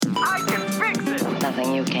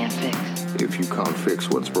you can't fix. If you can't fix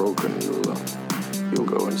what's broken, you'll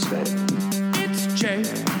go insane. It's Jay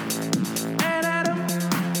and Adam.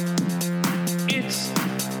 It's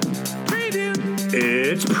Preview.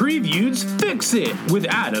 It's Preview's Fix It with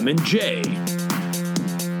Adam and Jay.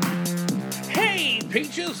 Hey,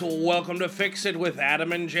 Peaches, welcome to Fix It with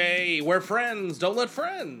Adam and Jay. We're friends. Don't let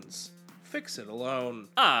friends fix it alone.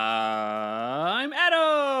 I'm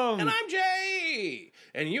Adam. And I'm Jay.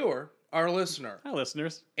 And you're our listener. Hi,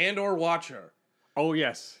 listeners. And or watcher. Oh,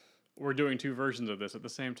 yes. We're doing two versions of this at the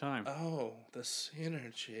same time. Oh, the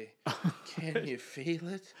synergy. Can you feel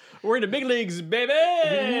it? We're in the big leagues, baby!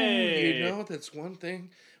 Ooh, you know, that's one thing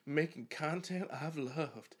making content I've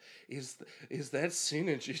loved is that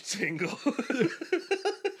synergy tingle.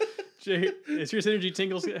 Jay, is your synergy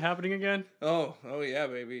tingles happening again? Oh yeah,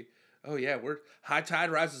 baby. Oh yeah, we're high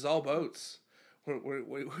tide rises all boats.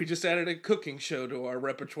 We just added a cooking show to our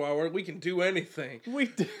repertoire where we can do anything. We're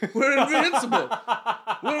invincible.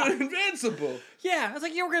 We're invincible. Yeah, I was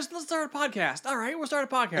like, let's start a podcast. All right, we'll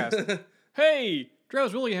start a podcast. Hey,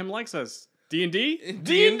 Drowse William likes us. D&D?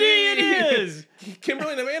 D&D it is!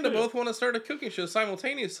 Kimberly and Amanda both want to start a cooking show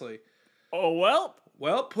simultaneously. Oh, well.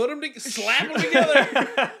 Well, put them slap them together.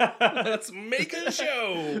 Let's make a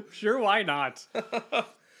show. Sure, why not?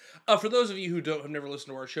 For those of you who have never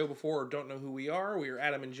listened to our show before or don't know who we are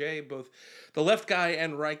Adam and Jay, both the left guy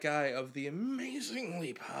and right guy of the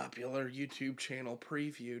amazingly popular YouTube channel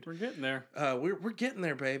Previewed. We're getting there. We're getting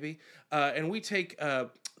there, baby. And we take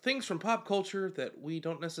things from pop culture that we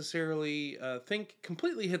don't necessarily think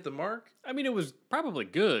completely hit the mark. I mean, it was probably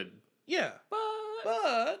good. Yeah.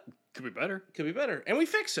 But could be better. Could be better. And we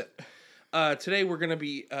fix it. Today we're going to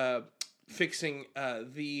be fixing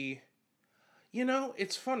the... You know,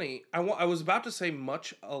 it's funny. I was about to say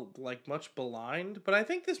much maligned, but I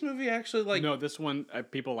think this movie actually No, this one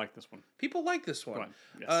people like this one. People like this one.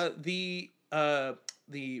 Yes. The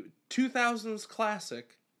 2000s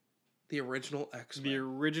classic, the original X-Men. The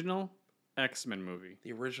original X-Men movie.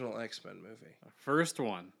 The original X-Men movie. The first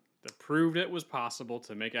one that proved it was possible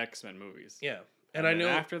to make X-Men movies. Yeah, and I know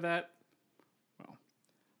after that.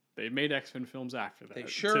 They made X-Men films after that. They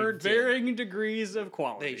sure did. Varying degrees of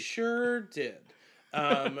quality. They sure did.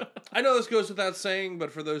 I know this goes without saying,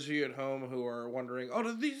 but for those of you at home who are wondering, oh,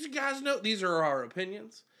 do these guys know? These are our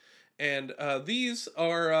opinions. And these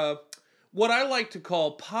are what I like to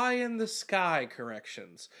call pie-in-the-sky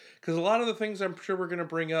corrections. Because a lot of the things I'm sure we're going to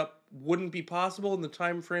bring up wouldn't be possible in the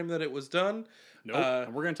time frame that it was done. Nope,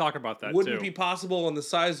 and we're going to talk about that, wouldn't too. be possible on the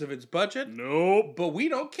size of its budget. Nope. But we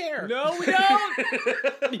don't care. No, we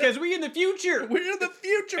don't! Because we in the future! We're in the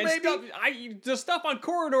future, and baby! The stuff on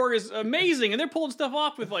Corridor is amazing, and they're pulling stuff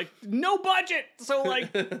off with, no budget! So,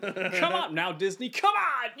 come on now, Disney, come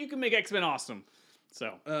on! You can make X-Men awesome.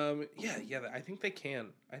 So. Yeah, I think they can.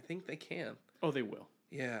 Oh, they will.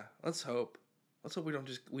 Yeah, let's hope. Let's hope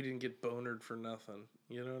we didn't get bonered for nothing.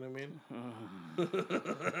 You know what I mean?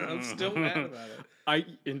 I'm still mad about it.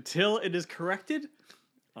 Until it is corrected,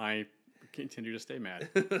 I continue to stay mad.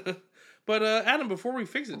 But Adam, before we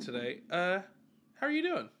fix it today, how are you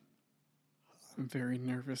doing? I'm very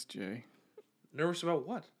nervous, Jay. Nervous about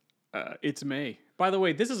what? It's May. By the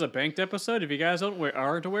way, this is a banked episode. If you guys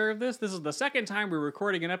aren't aware of this is the second time we're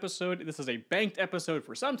recording an episode. This is a banked episode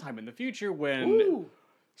for some time in the future when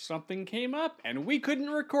something came up and we couldn't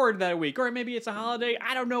record that week. Or maybe it's a holiday.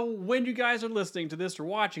 I don't know when you guys are listening to this or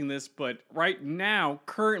watching this, but right now,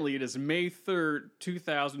 currently, it is May 3rd,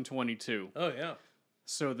 2022. Oh, yeah.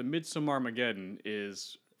 So the Midsummarmageddon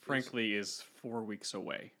is 4 weeks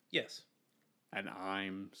away. Yes. And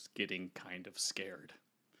I'm getting kind of scared.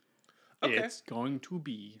 Okay. It's going to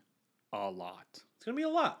be a lot. It's going to be a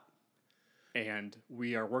lot. And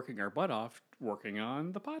we are working our butt off working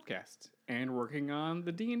on the podcast and working on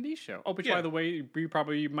the D&D show. Oh, which, by the way, you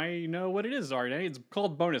probably may know what it is, RNA. It's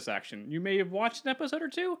called Bonus Action. You may have watched an episode or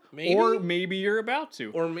two. Maybe. Or maybe you're about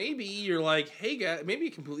to. Or maybe you're like, hey, guys, maybe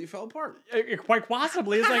it completely fell apart. Quite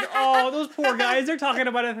possibly. It's like, oh, those poor guys, they're talking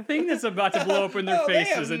about a thing that's about to blow up in their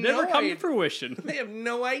faces and never come to fruition. They have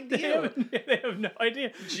no idea. They have no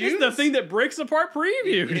idea. It's the thing that breaks apart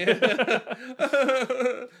Preview.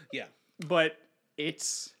 Yeah. But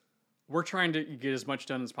we're trying to get as much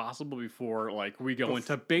done as possible before we go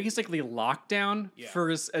into basically lockdown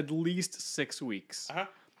for at least 6 weeks. Uh-huh.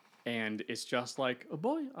 And it's just oh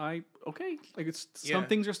boy, some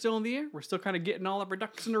things are still in the air. We're still kind of getting all of our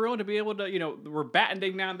ducks in a row to be able to, we're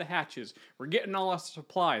battening down the hatches. We're getting all our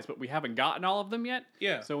supplies, but we haven't gotten all of them yet.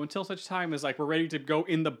 Yeah. So until such time as we're ready to go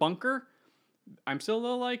in the bunker, I'm still a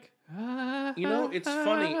little You know, it's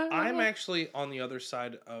funny. I'm actually on the other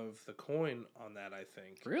side of the coin on that, I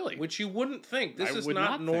think. Really? Which you wouldn't think. This I is would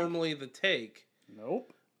not not think. normally the take.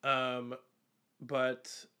 Nope.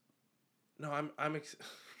 But no, I'm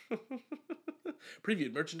preview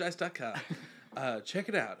at merchandise.com. Check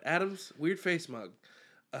it out. Adam's weird face mug.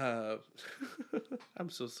 I'm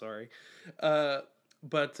so sorry.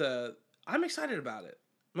 But I'm excited about it.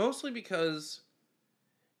 Mostly because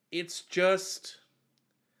it's just,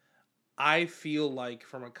 I feel like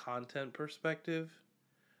from a content perspective,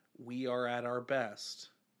 we are at our best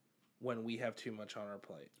when we have too much on our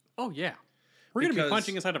plate. Oh, yeah. We're going to be Because-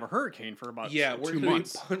 punching inside of a hurricane for about Yeah, 2 we're going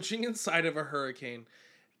months. to be punching inside of a hurricane.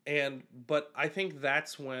 But I think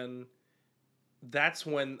that's when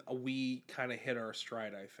we kind of hit our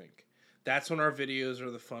stride, I think. That's when our videos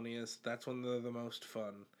are the funniest. That's when they're the most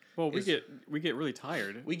fun. Well, we is- get really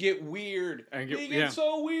tired. We get weird. And We get yeah.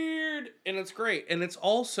 so weird. And it's great. And it's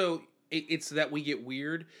also, it's that we get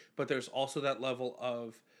weird, but there's also that level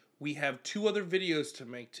of, we have 2 other videos to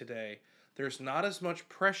make today. There's not as much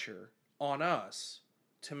pressure on us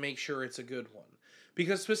to make sure it's a good one.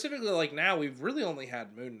 Because specifically, like now, we've really only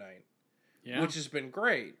had Moon Knight, Yeah. which has been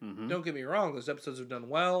great. Mhm. Don't get me wrong; those episodes have done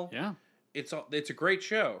well. Yeah. It's a great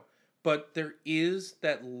show, but there is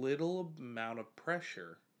that little amount of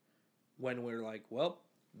pressure when we're like, well,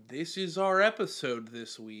 this is our episode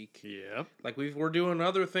this week. Yep. Like we're doing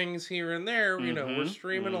other things here and there. You know, we're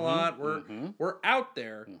streaming a lot. We're out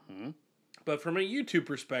there. But from a YouTube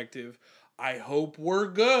perspective, I hope we're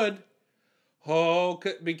good. Oh,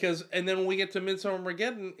 because and then when we get to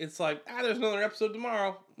Midsummergeddon, it's like, there's another episode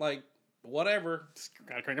tomorrow. Like, whatever.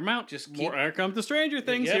 Gotta crank them out. Just Here comes the Stranger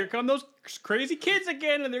Things. Yep. Here come those crazy kids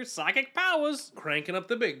again and their psychic powers. Cranking up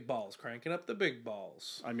the big balls. Cranking up the big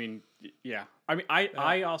balls. I mean, yeah. I mean,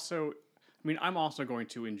 I'm also going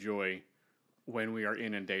to enjoy when we are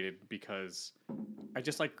inundated because I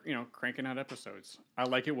just like, cranking out episodes. I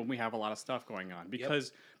like it when we have a lot of stuff going on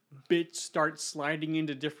because bits start sliding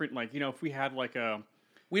into different, like, if we had like a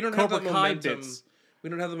We don't have Cobra the Kai momentum. bits. We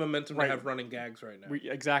don't have the momentum Right. to have running gags right now.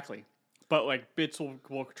 Exactly. But like bits will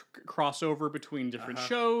cross over between different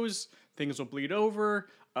shows. Things will bleed over.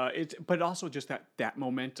 But also just that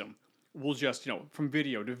momentum. We'll just from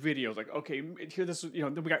video to video, like okay, here this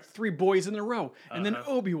then we got 3 boys in a row, and then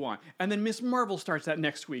Obi-Wan, and then Miss Marvel starts that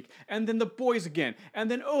next week, and then the boys again,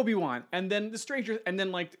 and then Obi-Wan, and then the Stranger, and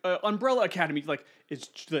then like Umbrella Academy. Like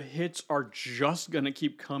the hits are just gonna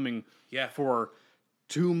keep coming. Yeah. For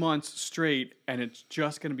 2 months straight, and it's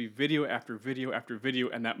just going to be video after video after video,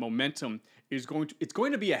 and that momentum is going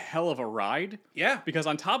to be a hell of a ride. Yeah. Because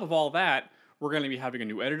on top of all that, we're going to be having a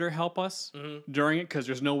new editor help us during it, because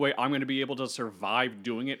there's no way I'm going to be able to survive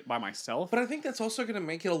doing it by myself. But I think that's also going to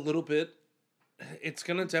make it a little bit. It's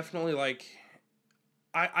going to definitely like.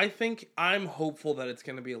 I think I'm hopeful that it's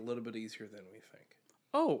going to be a little bit easier than we think.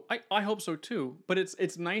 Oh, I hope so too. But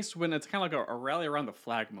it's nice when it's kind of like a rally around the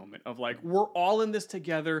flag moment of like, we're all in this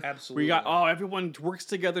together. Absolutely. We got, everyone works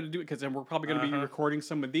together to do it, because then we're probably going to be recording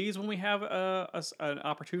some of these when we have an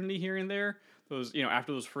opportunity here and there. Those,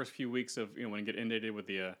 after those first few weeks of, when we get inundated with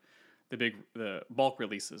the bulk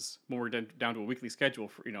releases, when we're down to a weekly schedule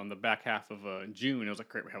for, in the back half of June, it was like,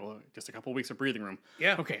 great, we have just a couple of weeks of breathing room.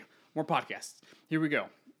 Yeah. Okay, more podcasts. Here we go.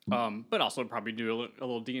 But also probably do a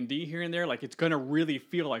little D&D here and there. Like, it's going to really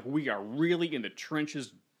feel like we are really in the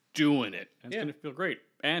trenches doing it. And it's going to feel great.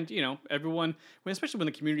 And, everyone, especially when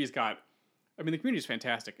the community's the community's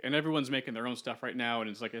fantastic. And everyone's making their own stuff right now. And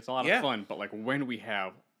it's like, it's a lot of fun. But, like, when we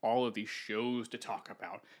have all of these shows to talk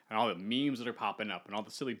about and all the memes that are popping up and all the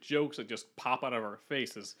silly jokes that just pop out of our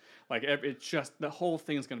faces, like, it's just, the whole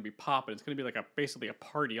thing's going to be popping. It's going to be like basically a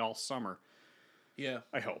party all summer. Yeah.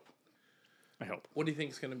 I hope. What do you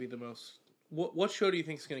think is going to be the most? What show do you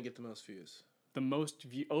think is going to get the most views? The most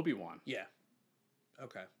Obi-Wan. Yeah.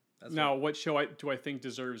 Okay. That's Now, what show do I think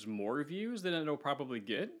deserves more views than it'll probably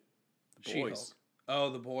get? The She-Hulk. Boys.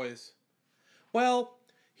 Oh, The Boys. Well,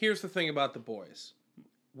 here's the thing about The Boys.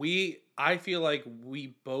 I feel like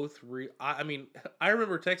we both. I mean, I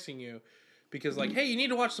remember texting you because like, hey, you need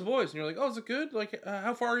to watch The Boys, and you're like, oh, is it good? Like,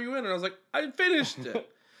 how far are you in? And I was like, I finished it.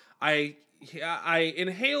 I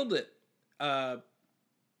inhaled it.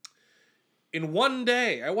 In one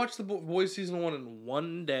day. I watched The Boys season 1 in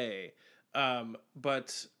one day.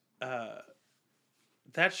 But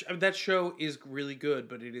that show is really good,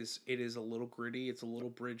 but it is a little gritty. It's a little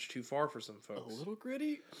bridge too far for some folks. A little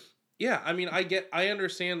gritty? Yeah, I mean, I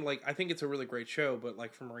understand, like, I think it's a really great show, but,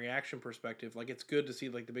 like, from a reaction perspective, like, it's good to see,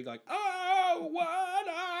 like, the big, like, oh, what,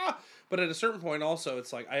 ah! But at a certain point, also,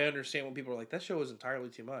 it's like, I understand when people are like, that show is entirely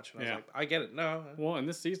too much. And I was like, I get it, no. Well, and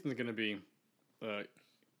this season's going to be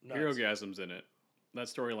nuts. Herogasm's in it. That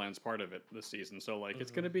storyline's part of it this season. So like,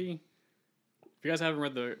 it's gonna be. If you guys haven't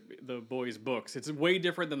read the boys' books, it's way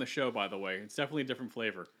different than the show. By the way, it's definitely a different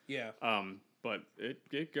flavor. Yeah. But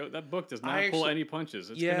that book does not I pull actually- any punches.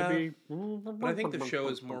 It's Yeah, gonna be. But I think the show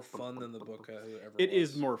is more fun than the book ever It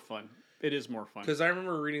was. is more fun. It is more fun. Because I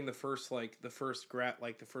remember reading the first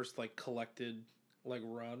collected like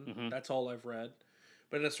run. Mm-hmm. That's all I've read.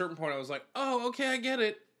 But at a certain point, I was like, "Oh, okay, I get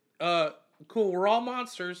it. Cool. We're all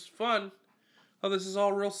monsters. Fun. Oh, this is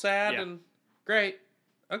all real sad Yeah. and great.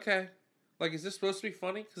 Okay. Like, is this supposed to be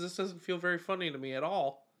funny? Because this doesn't feel very funny to me at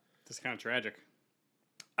all. It's kind of tragic.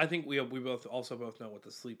 I think we both know what the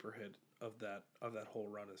sleeper hit of that whole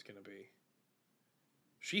run is going to be.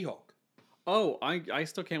 She-Hulk. Oh, I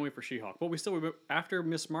still can't wait for She-Hulk. But we still after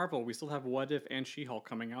Miss Marvel, we still have What If and She-Hulk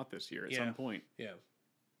coming out this year at some point. Yeah.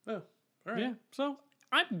 Oh, all right. Yeah. So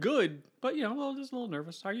I'm good, but just a little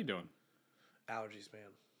nervous. How are you doing? Allergies,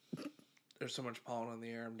 man. There's so much pollen in the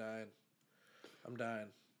air. I'm dying.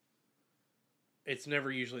 It's never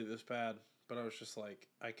usually this bad, but I was just like,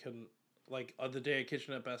 I couldn't, like, the day of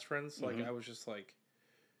Kitchenette Best Friends, like, I was just like,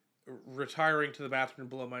 retiring to the bathroom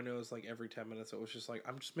to blow my nose, like, every 10 minutes. It was just like,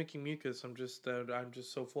 I'm just making mucus. I'm just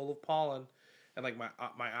so full of pollen. And, like, my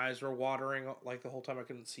eyes were watering, like, the whole time I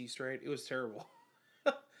couldn't see straight. It was terrible.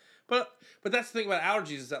 But that's the thing about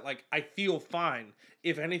allergies is that, like, I feel fine.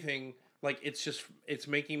 If anything, like, it's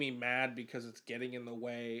making me mad because it's getting in the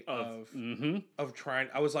way of trying.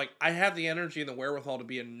 I was like, I have the energy and the wherewithal to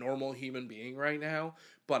be a normal human being right now,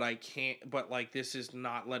 but I can't. But, like, this is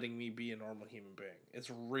not letting me be a normal human being. It's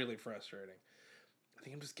really frustrating. I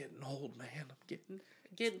think I'm just getting old, man. I'm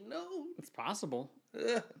getting old. It's possible.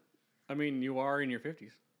 Ugh. I mean, you are in your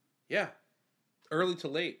 50s. Yeah, early to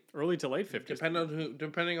late, Early to late 50s.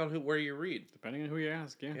 depending on where you read. Depending on who you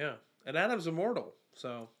ask, yeah. Yeah, and Adam's immortal,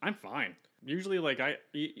 so I'm fine. Usually, like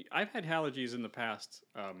I've had allergies in the past.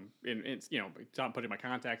 Not putting my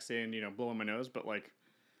contacts in, blowing my nose, but like,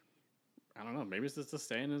 I don't know. Maybe it's just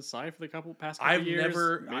staying inside for the past couple I've years.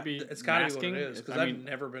 never. Maybe It's gotta be what masking. it is because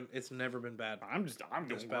it's never been bad. I'm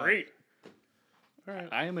doing bad. great. All right.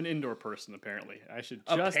 I am an indoor person, apparently. I should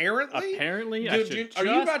just Apparently, I Dude, should are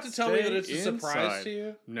you about to tell me that stay it's a surprise inside. to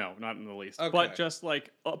you? No, not in the least. Okay. But just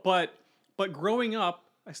like, but growing up,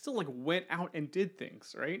 I still like went out and did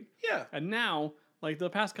things, right? Yeah. And now, like the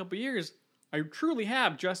past couple of years, I truly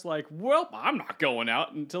have just like, well, I'm not going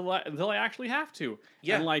out until I actually have to.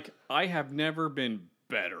 Yeah. And like, I have never been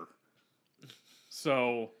better.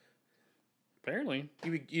 So, apparently,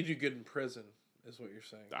 You do good in prison, is what you're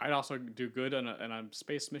saying. I'd also do good on a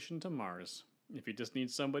space mission to Mars. If you just need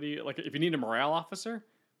somebody, like if you need a morale officer,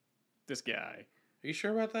 this guy. Are you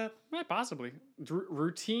sure about that? Possibly.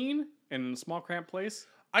 Routine in a small cramped place.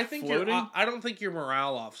 I think Floating? I don't think you're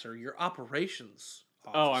morale officer. You're operations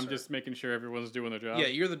officer. Oh, I'm just making sure everyone's doing their job. Yeah,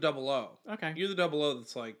 you're the 00. Okay. You're the 00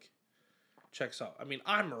 that's like checks out. I mean,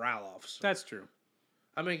 I'm morale officer. That's true.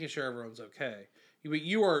 I'm making sure everyone's okay.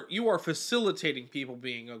 You are facilitating people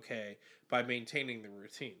being okay by maintaining the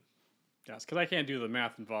routine. Yes, because I can't do the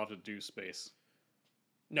math involved to do space.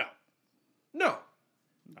 No.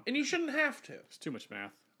 And you shouldn't have to. It's too much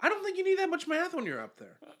math. I don't think you need that much math when you're up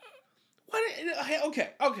there. What?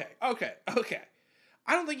 Okay.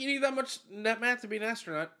 I don't think you need that much math to be an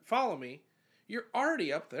astronaut. Follow me. You're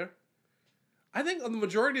already up there. I think the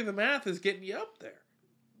majority of the math is getting you up there.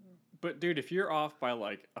 But dude, if you're off by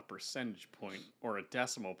like a percentage point or a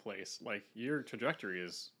decimal place, like your trajectory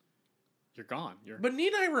is, you're gone. But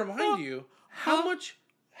need I remind you how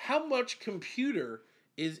much computer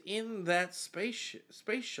is in that space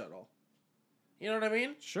shuttle? You know what I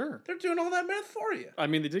mean? Sure. They're doing all that math for you. I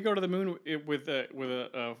mean, they did go to the moon with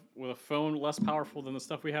a phone less powerful than the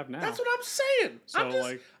stuff we have now. That's what I'm saying. So, I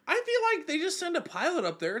feel like they just send a pilot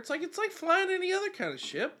up there. It's like flying any other kind of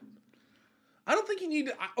ship. I don't think you need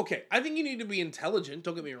to. Okay, I think you need to be intelligent.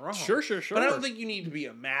 Don't get me wrong. Sure. But I don't think you need to be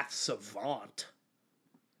a math savant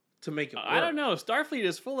to make it work. I don't know. Starfleet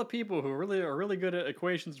is full of people who are really good at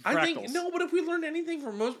equations and fractals. I think no, but if we learned anything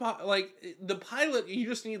from most the pilot, you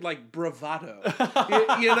just need like bravado.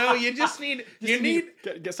 You just need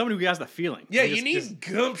get someone who has the feeling. Yeah, you need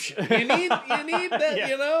gumption. You need that. Yeah.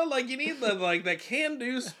 You need the can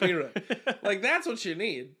do spirit. Like that's what you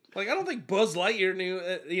need. Like I don't think Buzz Lightyear knew.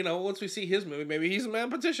 Once we see his movie, maybe he's a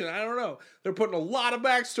mathematician. I don't know. They're putting a lot of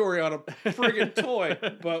backstory on a friggin' toy,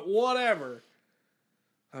 but whatever.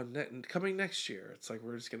 Coming next year, it's like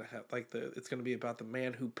we're just gonna have it's gonna be about the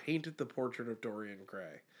man who painted the portrait of Dorian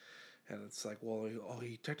Gray, and it's like, well,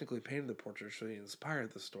 he technically painted the portrait, so he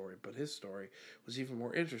inspired the story, but his story was even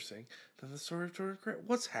more interesting than the story of Dorian Gray.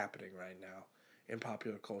 What's happening right now in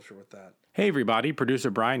popular culture with that. Hey everybody,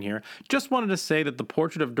 producer Brian here. Just wanted to say that the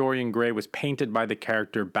portrait of Dorian Gray was painted by the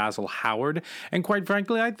character Basil Howard, and quite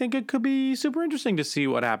frankly, I think it could be super interesting to see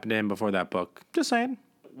what happened to him before that book. Just saying.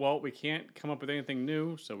 Well, we can't come up with anything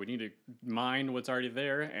new, so we need to mine what's already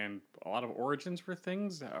there, and a lot of origins for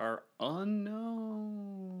things are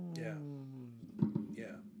unknown. Yeah.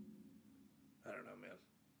 Yeah. I don't know, man.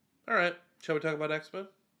 All right. Shall we talk about X-Men?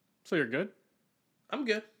 So you're good? I'm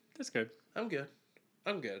good. That's good. I'm good.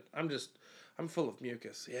 I'm full of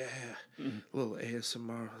mucus. Yeah. A little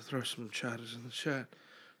ASMR. I'll throw some chatters in the chat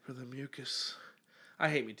for the mucus. I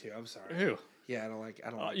hate me too. I'm sorry. Ew. Yeah, I don't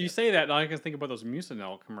like You say that, and I can think about those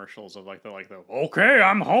Mucinel commercials of like the okay,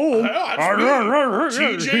 I'm home.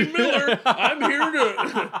 TJ Miller. I'm here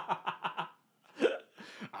to.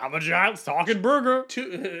 I'm a giant talking burger.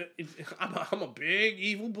 I'm a big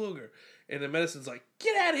evil booger, and the medicine's like,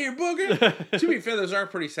 get out of here, booger. To be fair, those are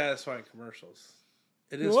pretty satisfying commercials.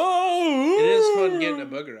 It is. Whoa. It is fun getting a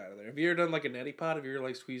booger out of there. Have you ever done like a neti pot? Have you ever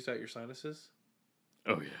like squeezed out your sinuses?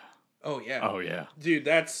 Oh yeah. Oh yeah. Oh yeah. Dude,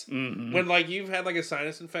 that's when like you've had like a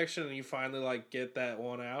sinus infection and you finally like get that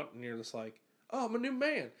one out and you're just like, oh, I'm a new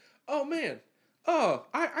man. Oh man. Oh,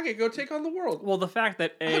 I can go take on the world. Well, the fact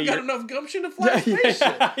that I've got enough gumption to fly a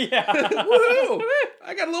spaceship. yeah. Woohoo!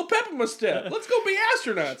 I got a little pep in my step. Let's go be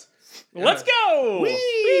astronauts. Let's go.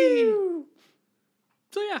 Whee!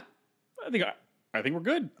 So yeah, I think we're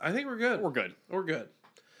good. I think we're good. We're good. We're good.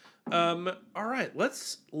 All right.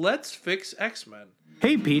 Let's fix X-Men.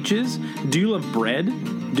 Hey Peaches, do you love bread?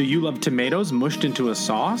 Do you love tomatoes mushed into a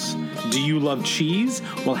sauce? Do you love cheese?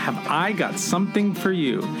 Well, have I got something for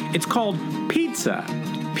you. It's called pizza.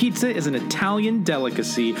 Pizza is an Italian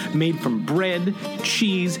delicacy made from bread,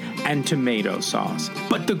 cheese, and tomato sauce.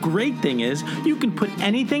 But the great thing is, you can put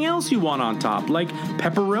anything else you want on top, like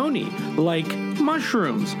pepperoni, like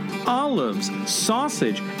mushrooms, olives,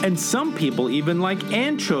 sausage, and some people even like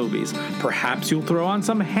anchovies. Perhaps you'll throw on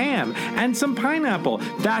some ham and some pineapple.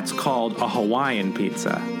 That's called a Hawaiian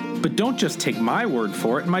pizza. But don't just take my word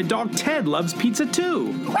for it, my dog Ted loves pizza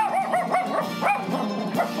too.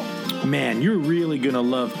 Man, you're really gonna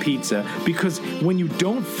love pizza because when you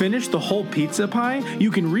don't finish the whole pizza pie, you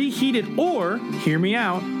can reheat it or, hear me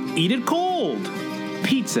out, eat it cold.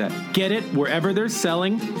 Pizza, get it wherever they're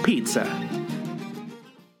selling pizza.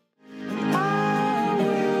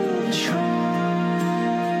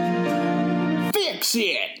 Fix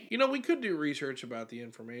it! You know, we could do research about the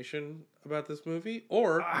information about this movie,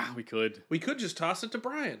 or We could. we could just toss it to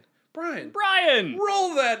Brian. Brian,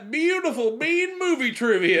 Roll that beautiful bean movie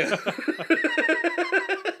trivia.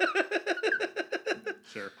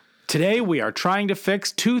 Sure. Today we are trying to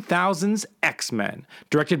fix 2000's X-Men,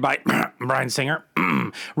 directed by Bryan Singer,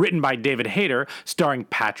 written by David Hayter, starring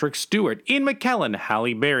Patrick Stewart, Ian McKellen,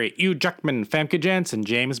 Halle Berry, Hugh Jackman, Famke Janssen,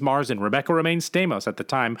 James Marsden, Rebecca Romaine Stamos at the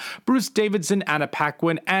time, Bruce Davidson, Anna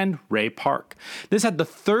Paquin, and Ray Park. This had the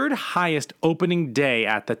third highest opening day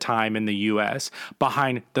at the time in the US,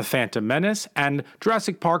 behind The Phantom Menace and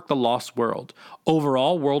Jurassic Park: The Lost World.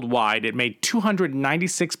 Overall, worldwide, it made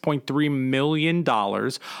 $296.3 million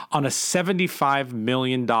on a $75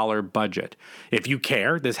 million budget. If you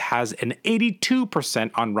care, this has an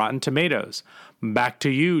 82% on Rotten Tomatoes. Back to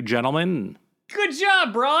you, gentlemen. Good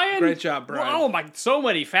job, Brian. Great job, Brian. Oh my, so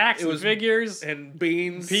many facts and was- figures. And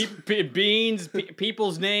beans. Beans,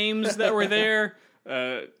 people's names that were there.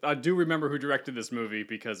 I do remember who directed this movie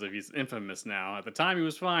because of he's infamous now. At the time he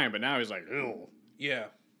was fine, but now he's like, ew. Yeah.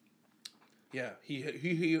 Yeah.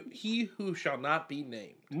 He who shall not be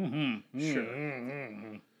named. Sure.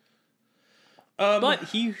 But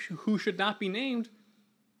he who should not be named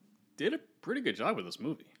did a pretty good job with this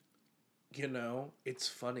movie. You know, it's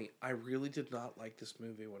funny. I really did not like this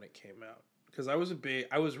movie when it came out because I was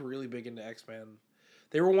really big into X-Men.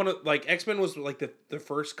 They were one of X-Men was like the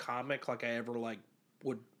first comic like I ever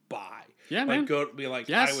would buy. Yeah, man. Go be like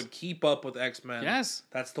Yes. I would keep up with X-Men. Yes.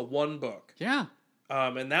 That's the one book. Yeah.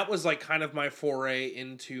 And that was kind of my foray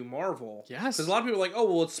into Marvel. Yes. Because a lot of people are like, oh,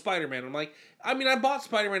 well, it's Spider-Man. I'm like, I mean, I bought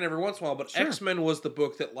Spider-Man every once in a while, but Sure. X-Men was the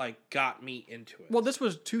book that got me into it. Well, this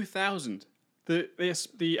was 2000.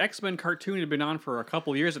 The X-Men cartoon had been on for a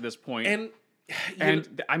couple years at this point.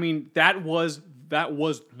 I mean, that was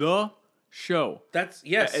the show. That's,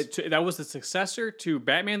 yes. That was the successor to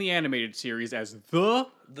Batman the Animated Series as the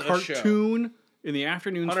cartoon in the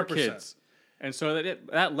afternoons for 100%. kids. And so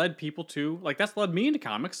that led people to, that's led me into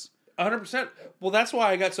comics. 100%. Well, that's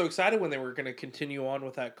why I got so excited when they were going to continue on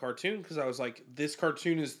with that cartoon, because I was like, this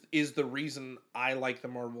cartoon is the reason I like the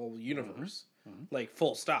Marvel Universe. Mm-hmm.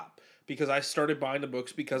 Full stop. Because I started buying the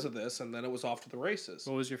books because of this, and then it was off to the races.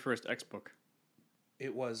 What was your first X book?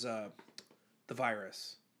 It was the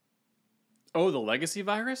virus. Oh, the legacy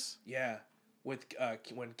virus? Yeah, with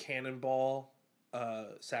when Cannonball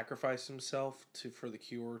sacrificed himself for the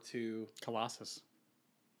cure to. Colossus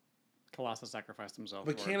sacrificed himself.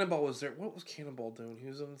 But for it. Cannonball was there. What was Cannonball doing? He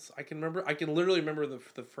was on. I can remember. I can literally remember the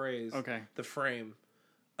phrase. Okay. The frame.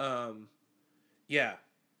 Yeah.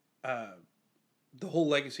 The whole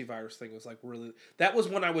legacy virus thing was like really. That was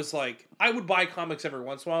when I was like, I would buy comics every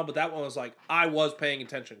once in a while, but that one was like I was paying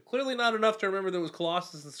attention. Clearly not enough to remember there was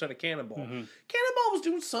Colossus instead of Cannonball. Cannonball was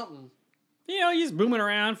doing something. You know, he's booming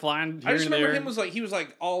around, flying here I just and remember there. him was like he was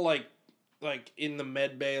like all like in the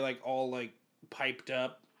med bay, like all like piped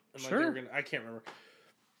up. And, like, they Sure. were I can't remember.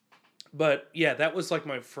 But yeah, that was like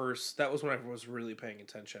my first. That was when I was really paying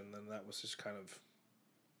attention. And that was just kind of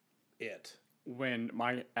it. When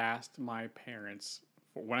I asked my parents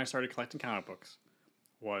when I started collecting comic books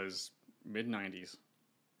was mid 90s,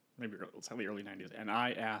 maybe slightly early 90s, and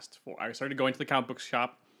I started going to the comic book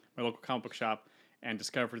shop, my local comic book shop, and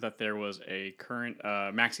discovered that there was a current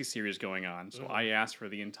maxi series going on. So I asked for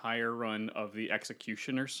the entire run of the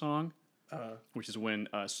Executioner song, which is when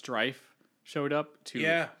Strife showed up to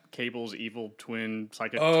Yeah. Cable's evil twin,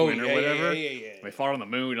 psychic Oh, twin or yeah, whatever. yeah. They fought on the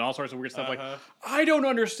moon and all sorts of weird stuff. Uh-huh. Like, I don't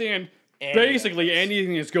understand Any basically of this.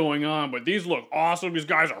 anything that's going on, but these look awesome. These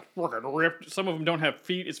guys are fucking ripped. Some of them don't have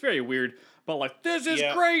feet. It's very weird, but like, this is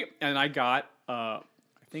Yeah. great. And I got, I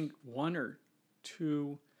think 1 or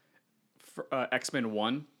 2 X-Men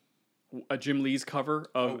 1, a Jim Lee's cover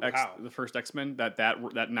of Oh, wow. the first X-Men, that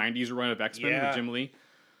 90s run of X-Men Yeah. with Jim Lee.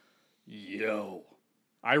 Yo.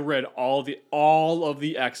 I read all of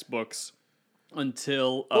the X books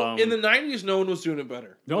until Well, in the 90s, no one was doing it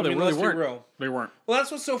better. no, I they mean, really let's be weren't. real. They weren't. Well,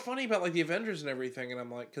 that's what's so funny about like the Avengers and everything. And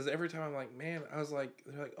I'm like, because every time I'm like, man, I was like,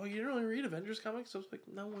 they're like, oh, you didn't really read Avengers comics? I was like,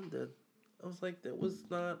 no one did. I was like, that was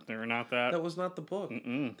not They're not that. that was not the book.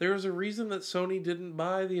 Mm-mm. There was a reason that Sony didn't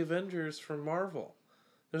buy the Avengers from Marvel.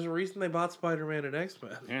 There's a reason they bought Spider-Man and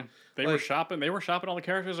X-Men. Yeah, they were Like- shopping. They were shopping all the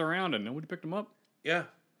characters around, and nobody picked them up. Yeah.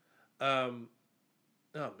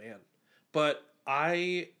 Oh man. But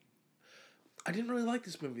I didn't really like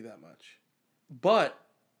this movie that much. But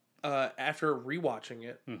after rewatching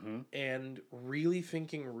it Mm-hmm. and really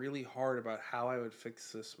thinking really hard about how I would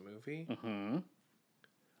fix this movie, Mm-hmm.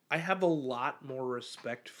 I have a lot more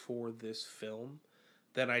respect for this film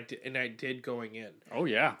than I did going in. Oh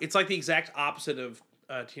yeah. It's like the exact opposite of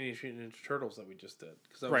Teenage Mutant Ninja Turtles that we just did.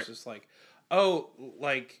 Because I was Right. just like,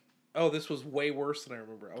 oh, this was way worse than I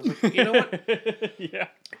remember. I was like, you know what? Yeah.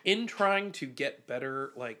 In trying to get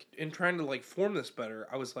better, like, in trying to, like, form this better,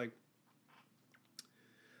 I was like,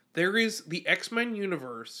 the X-Men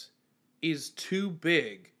universe is too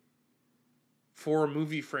big for a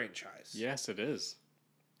movie franchise. Yes, it is.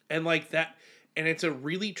 And, like, that, and it's a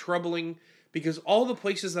really troubling, because all the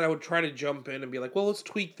places that I would try to jump in and be like, well, let's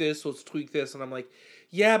tweak this, and I'm like,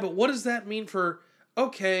 yeah, but what does that mean for,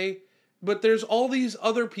 okay, but there's all these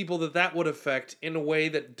other people that would affect in a way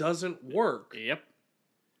that doesn't work. Yep.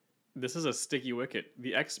 This is a sticky wicket.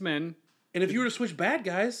 The X-Men. And if you were to switch bad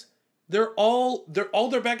guys, all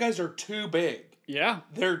their bad guys are too big. Yeah.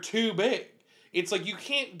 They're too big. It's like you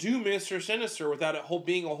can't do Mr. Sinister without it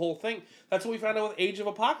being a whole thing. That's what we found out with Age of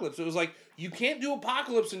Apocalypse. It was like you can't do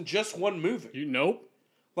Apocalypse in just one movie. Nope.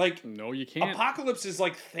 Like No, you can't. Apocalypse is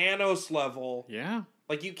like Thanos level. Yeah.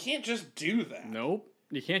 Like you can't just do that. Nope.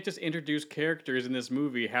 You can't just introduce characters in this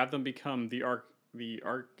movie, have them become the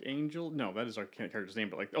Archangel. No, that is our character's name,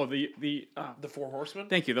 but like, The Four Horsemen.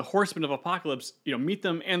 thank you, the Horsemen of Apocalypse. You know, meet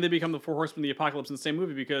them and they become the 4 Horsemen of the Apocalypse in the same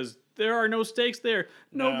movie because there are no stakes there.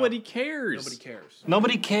 Nobody cares. Nobody cares.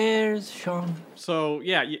 Nobody cares, Sean. So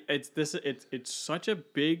yeah, it's such a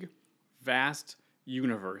big, vast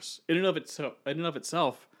universe in and of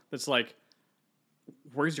itself. That's like,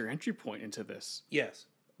 where's your entry point into this? Yes.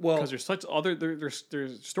 Well, Because there's such other their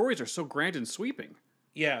stories are so grand and sweeping.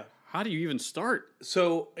 yeah. How do you even start?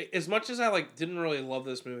 So as much as I didn't really love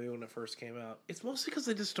this movie when it first came out, it's mostly because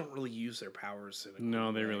they just don't really use their powers. In a No,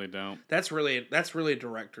 cool they way. really don't. That's really a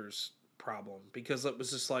director's problem because it was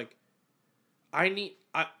just like, I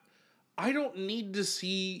don't need to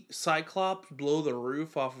see Cyclops blow the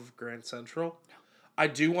roof off of Grand Central. I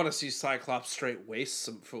do want to see Cyclops straight waste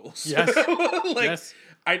some fools. Yes. Yes.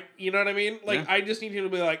 You know what I mean? Like, Yeah. I just need him to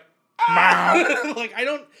be like, ah! Like,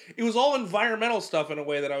 it was all environmental stuff in a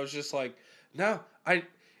way that I was just like, no,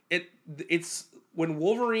 it's when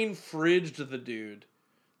Wolverine fridged the dude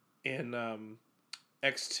in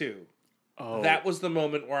X2, Oh, that was the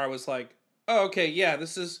moment where I was like, oh, okay, yeah,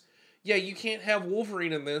 you can't have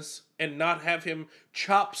Wolverine in this and not have him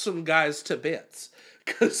chop some guys to bits.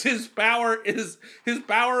 Because his power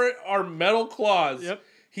are metal claws. Yep.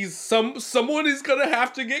 someone is gonna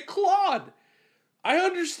have to get clawed. I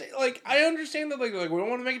understand that like we don't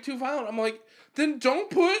want to make it too violent. I'm like, then don't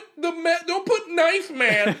put Knife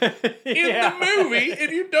Man in the movie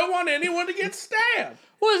if you don't want anyone to get stabbed.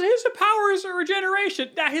 Well, his power is a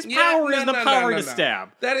regeneration. His power is the power to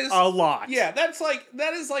stab. That is a lot. Yeah, that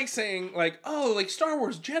is like saying like, oh, like Star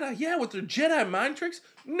Wars Jedi, yeah, with their Jedi mind tricks.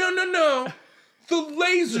 No. The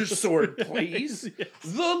laser sword, please. Yes.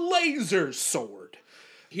 The laser sword.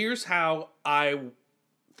 Here's how I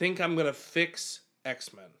think I'm gonna fix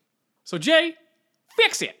X-Men. So Jay,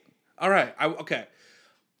 fix it. All right. Okay.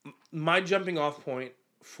 My jumping off point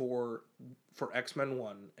for X-Men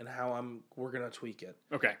 1 and how we're going to tweak it.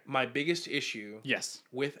 Okay. My biggest issue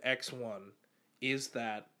with X1 is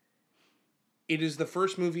that it is the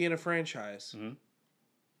first movie in a franchise and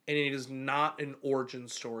it is not an origin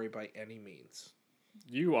story by any means.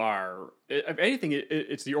 You are, if anything,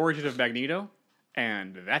 it's the origin of Magneto.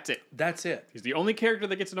 And that's it. That's it. He's the only character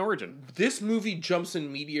that gets an origin. This movie jumps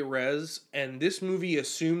in media res, and this movie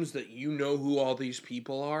assumes that you know who all these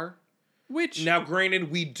people are. Which... Now,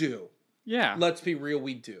 granted, we do. Yeah. Let's be real,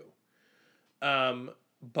 we do.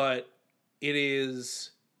 But it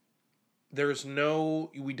is...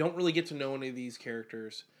 We don't really get to know any of these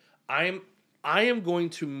characters. I am going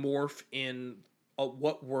to morph in...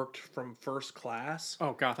 what worked from First Class.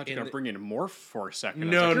 Oh god, I thought you were going to bring in Morph for a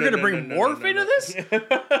second. You're going to bring Morph into this?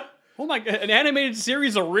 Oh my god, an animated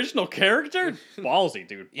series original character? Ballsy,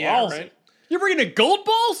 dude. Ballsy. Yeah, right? You're bringing in Gold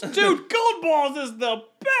Balls? Dude, Gold Balls is the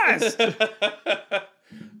best!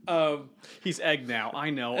 He's egg now,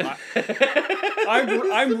 I know.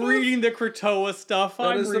 I'm reading the Krakoa stuff.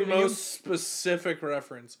 That is the most specific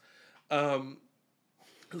reference.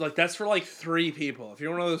 Like, that's for, like, 3 people. If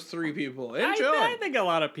you're one of those 3 people, enjoy. I think a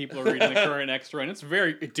lot of people are reading the current extra, and it's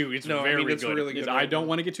very... Dude, it's very good. Really good. I don't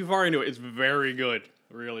want to get too far into it. It's very good.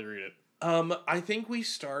 Really read it. I think we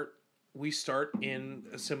start in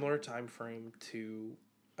a similar time frame to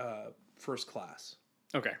First Class.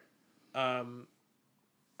 Okay. I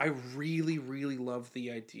really, really love the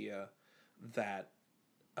idea that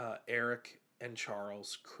Eric and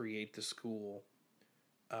Charles create the school...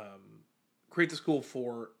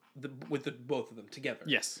 for both of them together.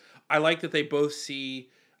 Yes. I like that they both see,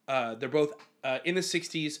 they're both in the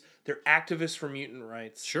 60s. They're activists for mutant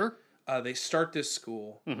rights. Sure. They start this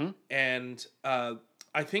school. Mm-hmm. And I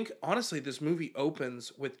think, honestly, this movie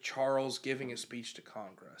opens with Charles giving a speech to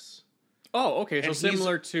Congress. Oh, okay. So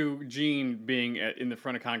similar to Gene being in the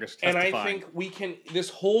front of Congress testifying. And I think we can, this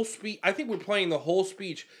whole speech, I think we're playing the whole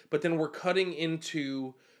speech, but then we're cutting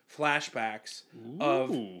into flashbacks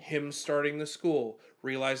of him starting the school,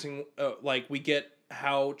 realizing, like, we get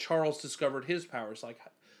how Charles discovered his powers.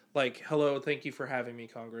 Like, hello, thank you for having me,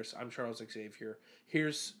 Congress. I'm Charles Xavier.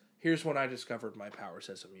 Here's when I discovered my powers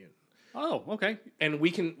as a mutant. Oh, okay. And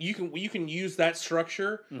you can use that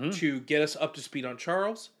structure to get us up to speed on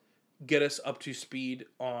Charles, get us up to speed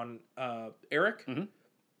on Eric,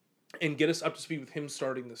 and get us up to speed with him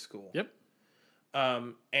starting the school. Yep.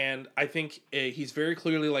 And I think he's very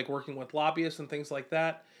clearly like working with lobbyists and things like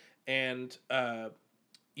that. And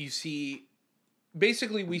we see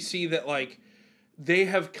that like they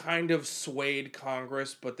have kind of swayed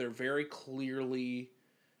Congress, but they're very clearly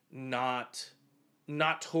not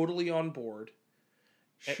totally on board.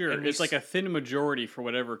 Sure, it's like a thin majority for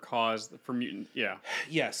whatever cause for mutant. Yeah.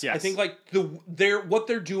 Yes. I think like what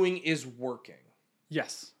they're doing is working.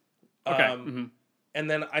 Yes. Okay. And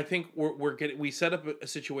then I think we set up a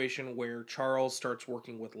situation where Charles starts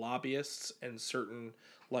working with lobbyists and certain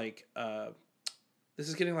like this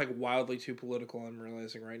is getting like wildly too political, I'm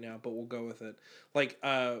realizing right now, but we'll go with it. Like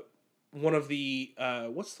one of the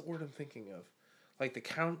what's the word I'm thinking of? Like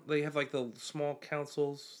they have like the small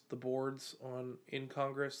councils, the boards in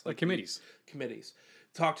Congress, like committees.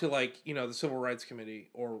 Talk to like, the Civil Rights Committee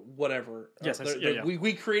or whatever. Yes,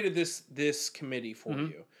 we created this committee for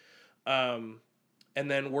you. And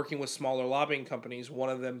then working with smaller lobbying companies, one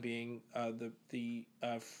of them being the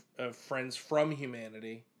Friends from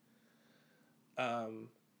Humanity,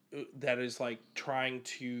 that is like trying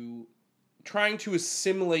to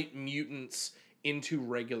assimilate mutants into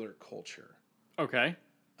regular culture. Okay.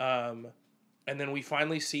 And then we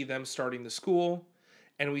finally see them starting the school,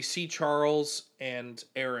 and we see Charles and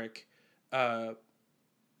Eric.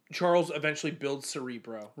 Charles eventually builds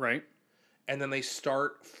Cerebro, right? And then they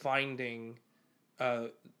start finding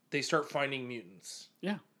mutants.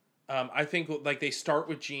 Yeah. I think like they start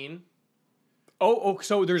with Jean. Oh,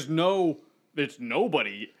 so there's no It's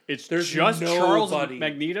nobody. There's just Charles nobody. and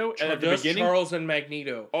Magneto at the Just beginning. Charles and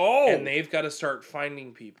Magneto. Oh. And they've got to start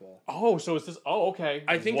finding people. Oh, so it's this. Oh, okay.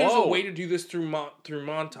 I think there's a way to do this through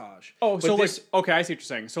montage. Oh, But so this, okay, I see what you're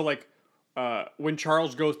saying. So like, when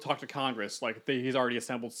Charles goes to talk to Congress, like he's already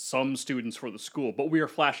assembled some students for the school, but we are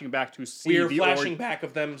flashing back to see we are the flashing back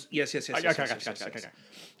of them. Yes. Okay.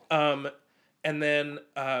 And then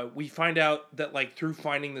we find out that like through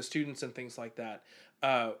finding the students and things like that,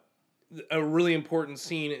 a really important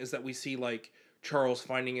scene is that we see like Charles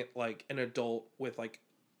finding it like an adult with like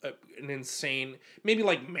an insane, maybe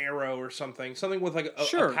like Marrow or something with like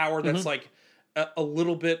a power that's like a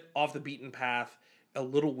little bit off the beaten path, a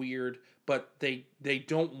little weird, but they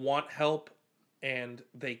don't want help and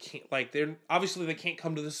they can't, like, they're obviously they can't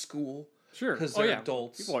come to the school. Sure, because they're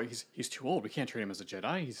adults. People are, he's too old. We can't train him as a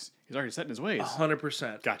Jedi. He's already set in his ways.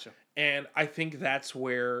 100%. Gotcha. And I think that's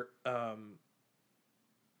where we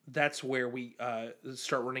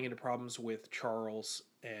start running into problems with Charles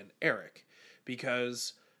and Eric,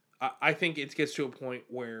 because I think it gets to a point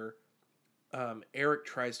where Eric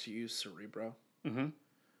tries to use Cerebro,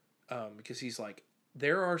 because he's like,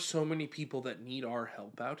 there are so many people that need our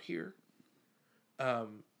help out here,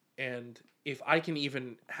 and if I can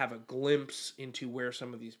even have a glimpse into where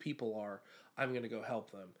some of these people are, I'm going to go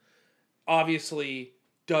help them. Obviously,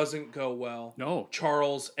 doesn't go well. No.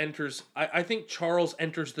 Charles enters... I think Charles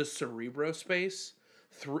enters the Cerebro space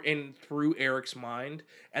through Eric's mind,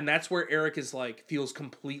 and that's where Eric is like feels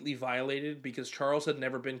completely violated because Charles had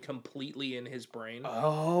never been completely in his brain.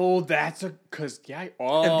 Oh, that's and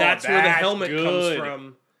that's where the helmet good. comes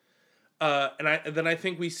from. And then I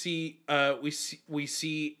think we see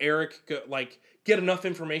Eric get enough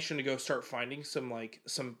information to go start finding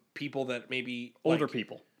some people that maybe older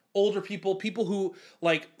people who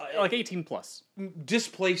like 18 plus,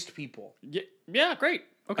 displaced people. Yeah, great.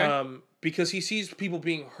 Okay. Because he sees people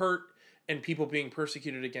being hurt and people being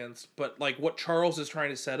persecuted against, but like what Charles is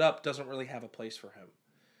trying to set up doesn't really have a place for him.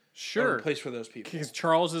 Sure. A place for those people. Because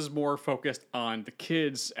Charles is more focused on the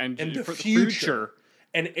kids and the for future.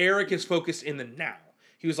 And Eric is focused in the now.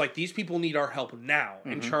 He was like, these people need our help now.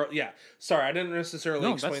 And Charles, sorry, I didn't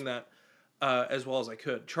necessarily explain that as well as I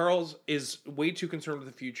could. Charles is way too concerned with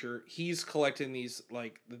the future. He's collecting this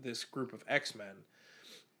group of X-Men.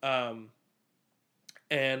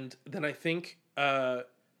 And then I think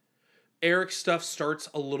Eric's stuff starts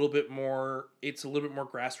a little bit more, it's a little bit more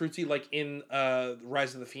grassrootsy, like in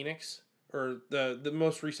Rise of the Phoenix. Or the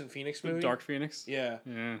most recent Phoenix movie. Dark Phoenix? Yeah.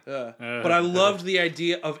 But I loved the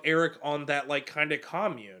idea of Eric on that, like, kind of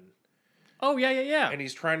commune. Oh, yeah. And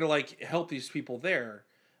he's trying to, like, help these people there.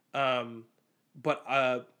 But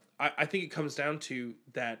I think it comes down to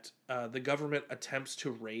that the government attempts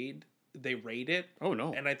to raid. They raid it. Oh,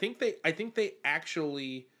 no. And I think they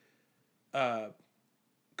actually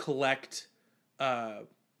collect... I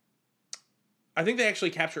think they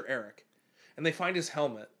actually capture Eric. And they find his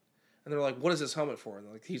helmet. And they're like, "What is this helmet for?" And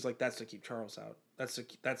he's like, "That's to keep Charles out. That's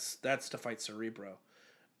to fight Cerebro."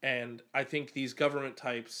 And I think these government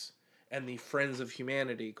types and the friends of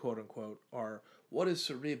humanity, quote unquote, are, "What is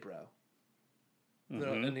Cerebro?"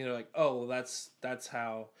 And you're like, "Oh, well, that's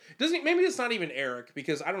how." Maybe it's not even Eric,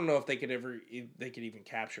 because I don't know if they could even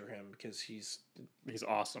capture him, because he's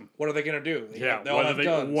awesome. What are they gonna do? What are they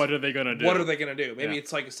gonna do? What are they gonna do? Maybe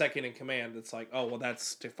it's like a second in command. It's like, oh well,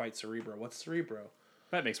 that's to fight Cerebro. What's Cerebro?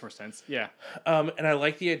 That makes more sense. Yeah. And I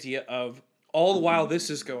like the idea of all the while this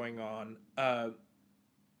is going on. And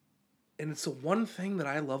it's the one thing that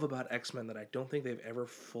I love about X-Men that I don't think they've ever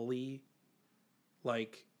fully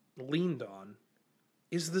leaned on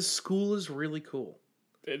is the school is really cool.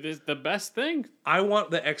 It is the best thing. I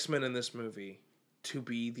want the X-Men in this movie to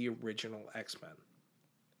be the original X-Men.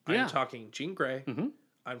 Yeah. I'm talking Jean Grey.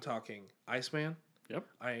 I'm talking Iceman. Yep.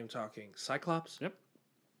 I am talking Cyclops. Yep.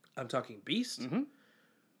 I'm talking Beast.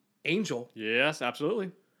 Angel. Yes,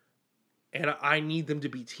 absolutely. And I need them to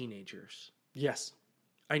be teenagers. Yes.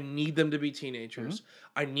 I need them to be teenagers.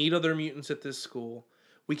 I need other mutants at this school.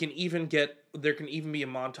 There can even be a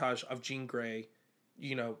montage of Jean Grey,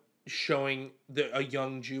 showing a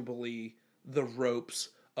young Jubilee the ropes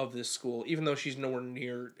of this school, even though she's nowhere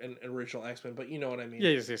near an original X-Men, but you know what I mean.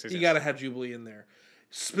 Yes. You got to have Jubilee in there.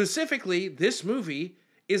 Specifically, this movie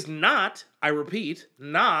is not, I repeat,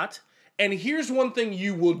 not... And here's one thing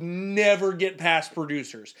you will never get past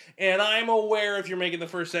producers. And I'm aware if you're making the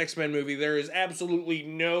first X-Men movie, there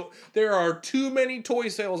are too many toy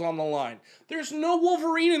sales on the line. There's no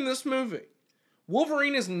Wolverine in this movie.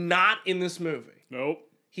 Wolverine is not in this movie. Nope.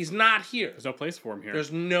 He's not here. There's no place for him here.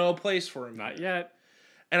 There's no place for him Not yet.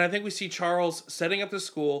 And I think we see Charles setting up the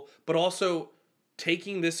school, but also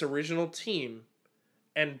taking this original team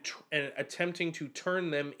and attempting to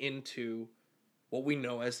turn them into what we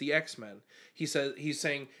know as the X-Men. He's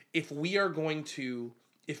saying if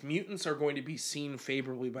mutants are going to be seen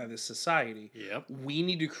favorably by this society, Yep. we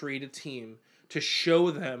need to create a team to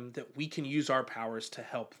show them that we can use our powers to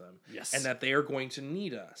help them. Yes. And that they are going to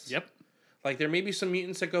need us. Yep. Like, there may be some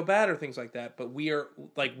mutants that go bad or things like that, but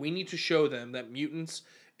we need to show them that mutants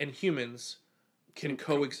and humans can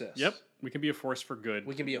coexist. Yep. We can be a force for good.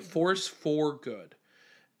 We can be a force for good.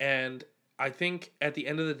 And I think at the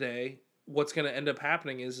end of the day, what's going to end up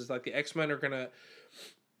happening is like the X-Men are going to...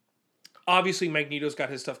 Obviously, Magneto's got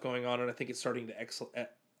his stuff going on, and I think it's starting to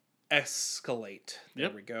escalate. There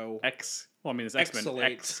Yep. we go. It's X-Men.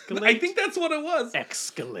 Escalate. I think that's what it was.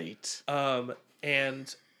 Escalate.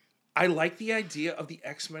 And I like the idea of the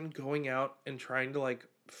X-Men going out and trying to like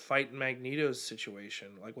fight Magneto's situation,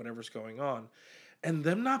 like whatever's going on, and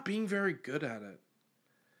them not being very good at it.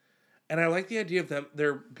 And I like the idea of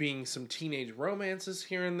there being some teenage romances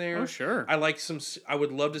here and there. Oh, sure. I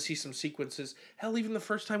would love to see some sequences. Hell, even the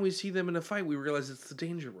first time we see them in a fight, we realize it's the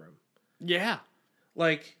Danger Room. Yeah.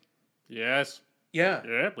 Like, Yes. yeah.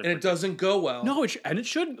 Yeah. And it doesn't go well. No, it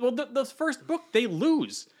shouldn't. Well, the first book, they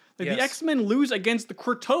lose. Like, Yes. The X-Men lose against the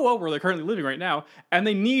Krakoa, where they're currently living right now, and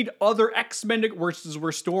they need other X-Men, where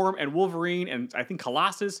Storm and Wolverine and I think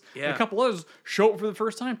Colossus and Yeah. a couple others show up for the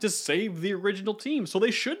first time to save the original team. So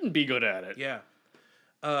they shouldn't be good at it. Yeah.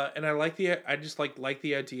 And I just like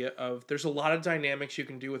the idea of there's a lot of dynamics you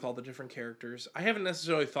can do with all the different characters. I haven't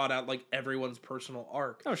necessarily thought out like everyone's personal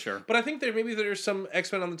arc. Oh, sure. But I think there's some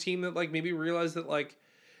X-Men on the team that like maybe realize that like,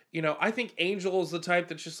 you know, I think Angel is the type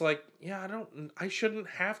that's just like, yeah, I shouldn't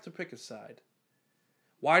have to pick a side.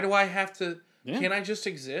 Why do I have to? Yeah. Can I just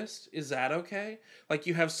exist? Is that okay? Like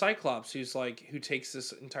you have Cyclops who takes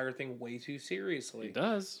this entire thing way too seriously. He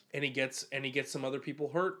does. And he gets some other people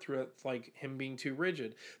hurt through it, like him being too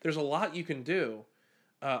rigid. There's a lot you can do.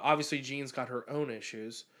 Obviously, Jean's got her own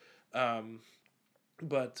issues,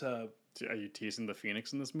 but Are you teasing the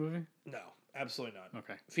Phoenix in this movie? no, absolutely not.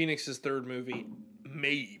 Okay. Phoenix's third movie,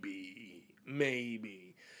 maybe,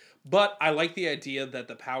 but I like the idea that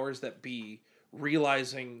the powers that be,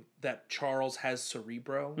 realizing that Charles has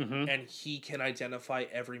Cerebro and he can identify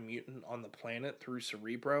every mutant on the planet through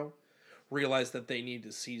Cerebro, realize that they need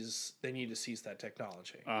to seize that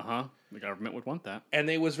technology. Uh-huh. The government would want that. And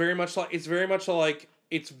it's very much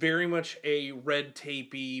a red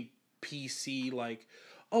tapey PC like,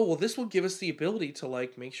 oh well, this will give us the ability to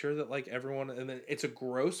like make sure that like everyone, and then it's a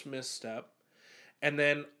gross misstep. And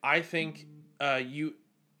then I think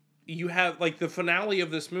you have like the finale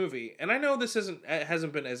of this movie, and I know this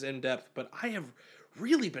hasn't been as in depth, but I have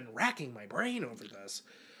really been racking my brain over this.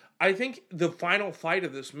 I think the final fight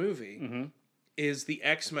of this movie is the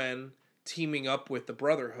X-Men teaming up with the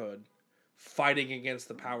Brotherhood, fighting against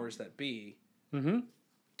the powers that be, to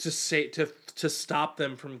stop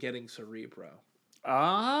them from getting Cerebro.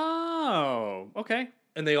 Oh, okay.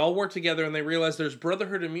 And they all work together, and they realize there's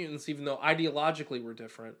Brotherhood of Mutants, even though ideologically we're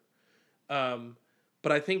different.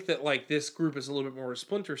 But I think that like this group is a little bit more a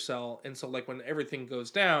Splinter Cell, and so like when everything goes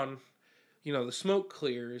down, you know, the smoke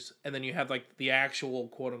clears, and then you have like the actual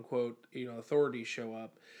quote unquote, you know, authorities show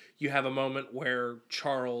up. You have a moment where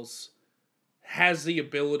Charles has the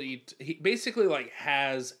ability he basically like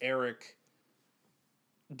has Eric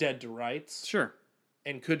dead to rights. Sure.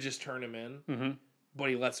 And could just turn him in, but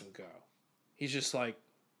he lets him go. He's just like,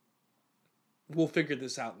 we'll figure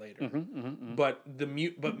this out later. But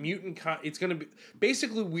it's going to be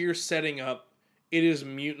basically we're setting up. It is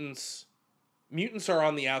mutants. Mutants are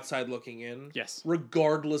on the outside looking in. Yes.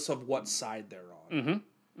 Regardless of what side they're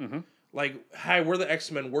on. Like, hi, we're the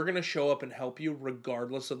X-Men. We're going to show up and help you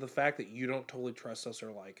regardless of the fact that you don't totally trust us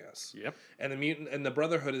or like us. Yep. And the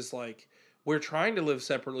Brotherhood is like, we're trying to live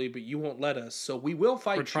separately, but you won't let us, so we will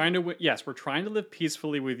fight. We're trying to live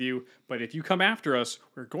peacefully with you, but if you come after us,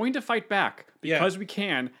 we're going to fight back because we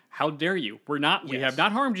can. How dare you? We have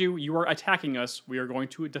not harmed you. You are attacking us. We are going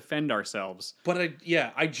to defend ourselves. But I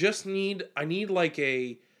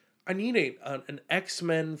need an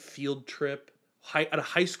X-Men field trip, at a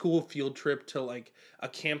high school field trip to like a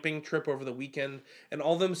camping trip over the weekend, and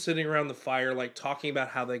all them sitting around the fire, like talking about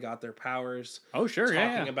how they got their powers. Oh, sure,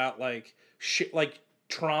 talking about like shit, like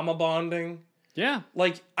trauma bonding. Yeah.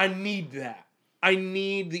 Like, I need that. I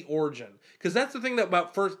need the origin. Because that's the thing that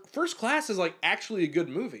about First Class is like actually a good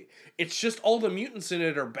movie. It's just all the mutants in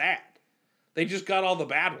it are bad. They just got all the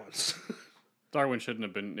bad ones. Darwin shouldn't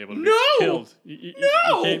have been able to be killed. You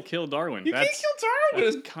can't kill Darwin. You can't kill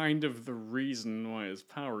Darwin. That's kind of the reason why his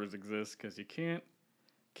powers exist, because you can't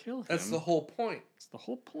kill him. That's the whole point. That's the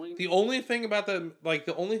whole point. The only thing about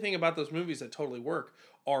those movies that totally work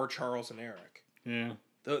are Charles and Eric. Yeah.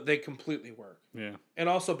 They completely work. Yeah. And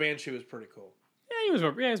also Banshee was pretty cool. Yeah, he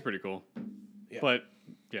was pretty cool. Yeah. But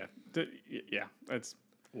yeah, that's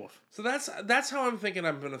woof. So that's how I'm thinking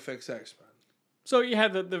I'm gonna fix X-Men. So you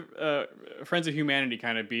had the Friends of Humanity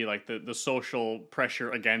kind of be like the social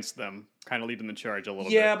pressure against them, kind of leading the charge a little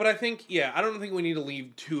bit. Yeah, but I don't think we need to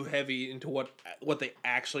leave too heavy into what they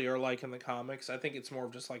actually are like in the comics. I think it's more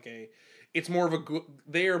of just like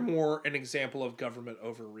they are more an example of government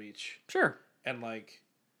overreach. Sure. And like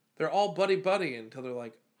they're all buddy until they're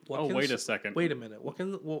like, wait a second. Wait a minute.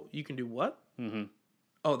 You can do what? Mm-hmm.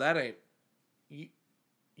 Oh, that ain't you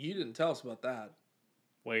didn't tell us about that.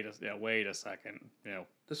 Wait a second. You know.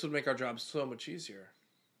 This would make our job so much easier.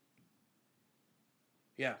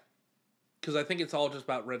 Yeah. Because I think it's all just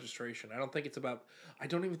about registration. I don't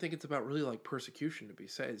even think it's about really like persecution to be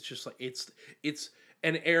said. It's just like it's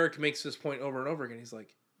and Eric makes this point over and over again. He's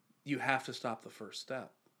like, you have to stop the first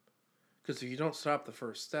step. Because if you don't stop the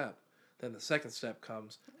first step, then the second step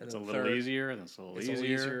comes, and It's then a the little third, easier, and it's a little it's a little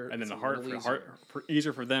easier, easier, and then it's the a hard little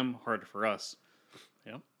easier for them, harder for us.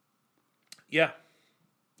 Yeah. Yeah.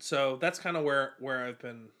 So that's kind of where I've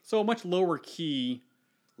been. So a much lower key,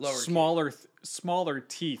 smaller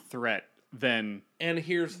T threat than And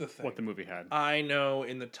here's the thing. what the movie had. I know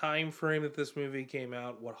in the time frame that this movie came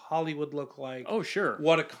out, what Hollywood looked like. Oh, sure.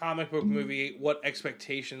 What a comic book movie, what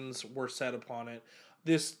expectations were set upon it.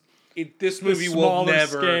 This movie will smaller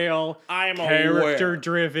never scale, I'm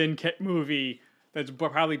character-driven movie that's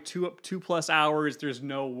probably 2+ hours. There's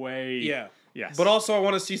no way. Yeah. Yes. But also I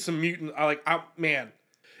want to see some mutant man.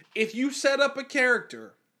 If you set up a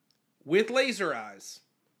character with laser eyes,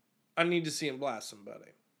 I need to see him blast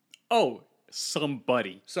somebody. Oh,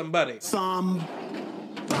 somebody. Not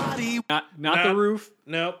the roof.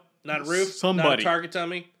 Nope, not roof. Somebody. Not a target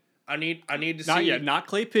dummy. I need to see. Not yet. Not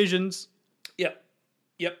Clay Pigeons. Yep.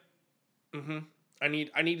 Mm-hmm. I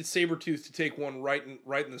need Sabretooth to take one right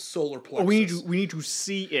in the solar plexus. We need to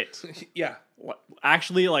see it. Yeah.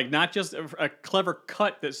 Actually, like not just a clever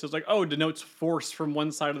cut that says like, oh, denotes force from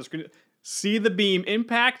one side of the screen. See the beam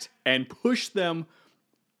impact and push them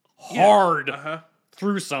hard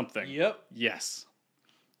through something. Yep. Yes.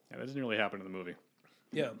 Yeah, that didn't really happen in the movie.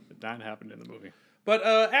 Yeah. That happened in the movie. But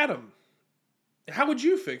Adam, how would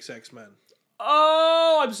you fix X-Men?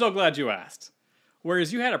 Oh, I'm so glad you asked.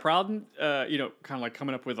 Whereas you had a problem, kind of like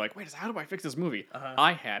coming up with like, wait, how do I fix this movie?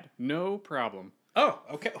 I had no problem. Oh,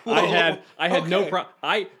 okay. Whoa. I had no Okay.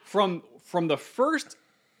 problem. From the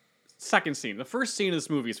second scene. The first scene of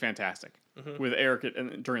this movie is fantastic with Eric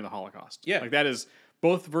during the Holocaust. Yeah. Like that is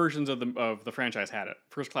both versions of the franchise had it.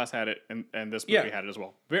 First Class had it, and this movie had it as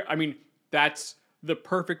well. That's the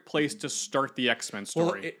perfect place to start the X-Men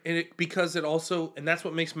story. Well, because it also, and that's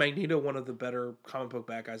what makes Magneto one of the better comic book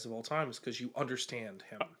bad guys of all time, is because you understand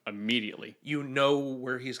him Immediately. You know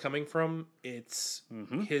where he's coming from. It's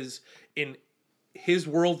his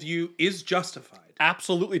worldview is justified.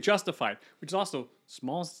 Absolutely justified. Which is also,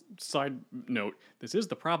 small side note, this is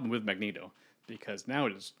the problem with Magneto. Because now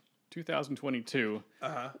it is 2022.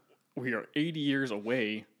 We are 80 years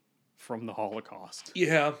away from the Holocaust.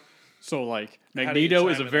 Yeah. So, like, do you Magneto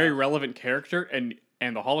is a time it very out? relevant character, and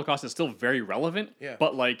the Holocaust is still very relevant. Yeah.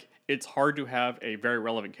 But, like, it's hard to have a very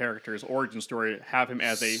relevant character's origin story, have him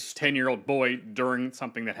as a 10-year-old boy during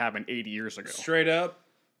something that happened 80 years ago. Straight up,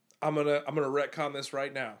 I'm gonna retcon this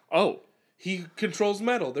right now. Oh. He controls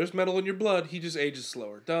metal. There's metal in your blood. He just ages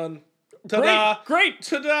slower. Done. Ta-da! Great!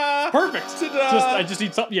 Ta-da! Perfect! Ta-da! I just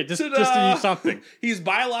need something. Yeah, just Ta-da! need something. He's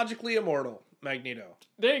biologically immortal, Magneto.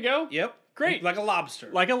 There you go. Yep. Great. Like a lobster.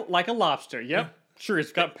 Like a lobster. Yep. Sure,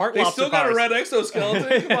 it's got part They lobster still got a powers. red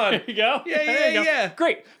exoskeleton. Come on. There you go. Yeah, There you go. yeah.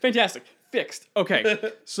 Great. Fantastic. Fixed.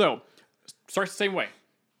 Okay. So, starts the same way.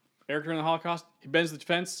 Eric during the Holocaust, he bends the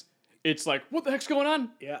fence. It's like, what the heck's going on?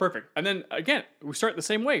 Yeah. Perfect. And then, again, we start the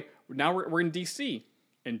same way. Now we're in D.C.,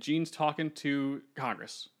 and Gene's talking to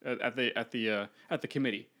Congress at the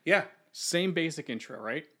committee. Yeah. Same basic intro,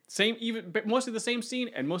 right? But mostly the same scene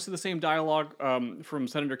and mostly the same dialogue from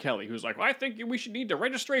Senator Kelly, who's like, I think we should need the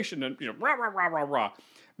registration and rah rah rah rah rah.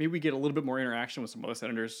 Maybe we get a little bit more interaction with some other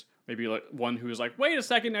senators. Maybe like one who's like, wait a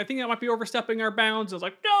second, I think that might be overstepping our bounds. It's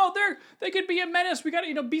like, no, they could be a menace. We got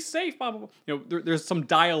to be safe. Blah blah blah. There's some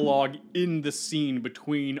dialogue in the scene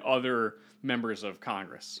between other members of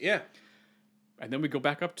Congress. Yeah. And then we go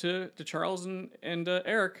back up to Charles and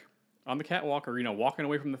Eric on the catwalk, or walking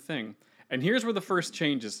away from the thing. And here's where the first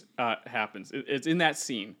changes happens. It's in that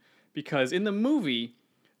scene, because in the movie,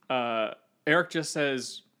 Eric just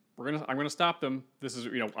says, I'm gonna stop them. This is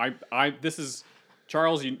this is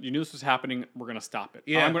Charles, you knew this was happening. We're going to stop it.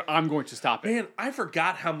 Yeah. I'm going to stop it. Man, I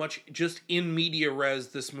forgot how much just in media res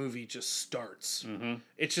this movie just starts. Mm-hmm.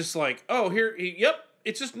 It's just like, oh, here, yep,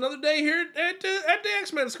 it's just another day here at the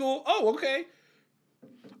X-Men school. Oh, okay.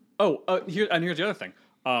 Oh, here's the other thing.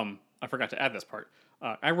 I forgot to add this part.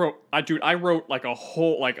 I wrote like a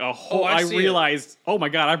whole. I see realized, oh my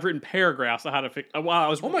god, I've written paragraphs on how to fix. While I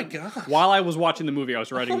was, Oh my gosh. while I was watching the movie, I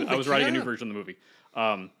was writing. Oh my I was writing a new God. version of the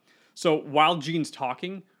movie. So while Jean's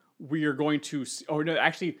talking, we are going to.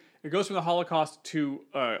 Actually, it goes from the Holocaust to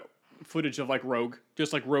footage of like Rogue,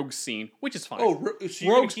 just like Rogue's scene, which is fine. Oh, so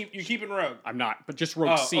you're Rogue's- you're keeping Rogue. I'm not, but just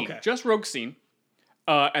Rogue's Oh, scene. okay. Just Rogue's scene.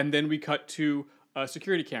 And then we cut to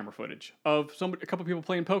security camera footage of a couple people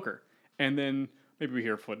playing poker. And then maybe we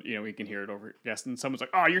hear we can hear it over. Yes, and someone's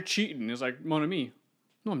like, "Oh, you're cheating." It's like, "Mon ami."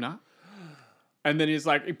 No, I'm not. And then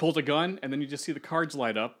he pulls a gun, and then you just see the cards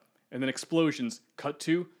light up, and then explosions. Cut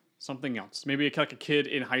to something else. Maybe like a kid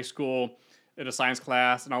in high school in a science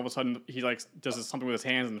class, and all of a sudden he does something with his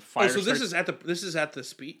hands and fire. Oh, so this is at the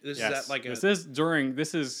speed. This is at like a. This is during.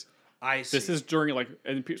 This is during like.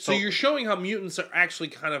 So you're showing how mutants are actually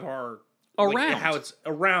kind of are Around. like, how it's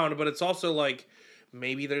around, but it's also like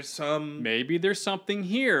maybe there's something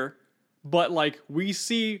here, but like we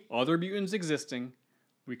see other mutants existing.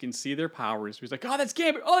 We can see their powers. He's like, oh, that's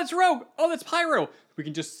Gambit. Oh, that's Rogue. Oh, that's Pyro. We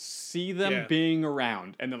can just see them being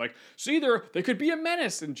around. And they're like, see, they could be a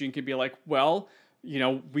menace. And Jean could be like, well,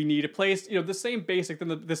 we need a place, the same basic,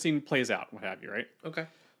 then the scene plays out, what have you, right? Okay.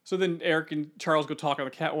 So then Eric and Charles go talk on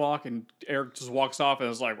the catwalk, and Eric just walks off and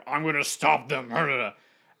is like, I'm going to stop them.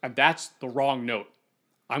 And that's the wrong note.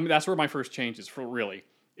 That's where my first change is for really.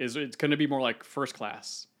 It's going to be more like First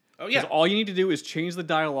Class. Oh yeah. Because all you need to do is change the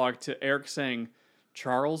dialogue to Eric saying,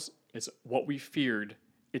 Charles, it's what we feared.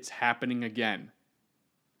 It's happening again.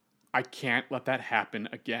 I can't let that happen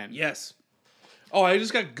again. Yes. Oh, I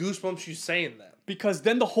just got goosebumps you saying that. Because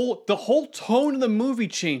then the whole tone of the movie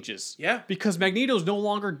changes. Yeah. Because Magneto's no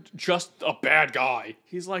longer just a bad guy.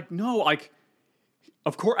 He's like, no, like,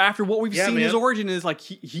 of course, after what we've seen, his origin is like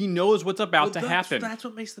he knows what's about to happen. That's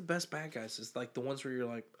what makes the best bad guys. Is like the ones where you're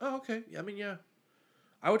like, oh, okay. I mean, yeah.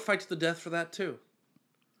 I would fight to the death for that too.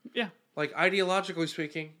 Yeah. Like ideologically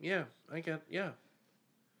speaking, yeah, yeah.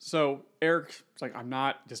 So Eric's like, I'm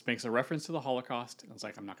not. Just makes a reference to the Holocaust. And it's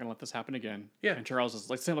like, I'm not going to let this happen again. Yeah. And Charles is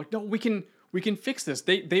like saying, like, no, we can fix this.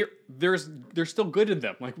 There's still good in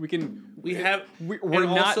them. Like we're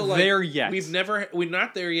not also, like, there yet. We're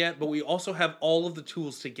not there yet, but we also have all of the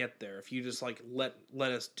tools to get there. If you just like let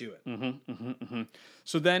us do it.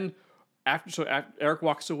 So then, after Eric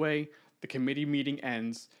walks away, the committee meeting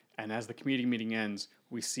ends, and as the committee meeting ends,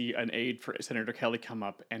 we see an aide for Senator Kelly come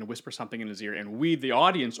up and whisper something in his ear, and we, the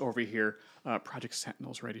audience over here, Project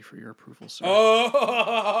Sentinel's ready for your approval, sir.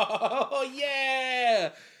 Oh yeah!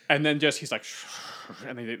 And then he's like,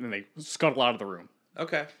 and then they scuttle out of the room.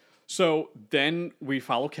 Okay. So then we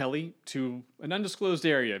follow Kelly to an undisclosed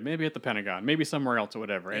area, maybe at the Pentagon, maybe somewhere else or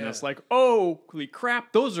whatever, and it's like, oh, holy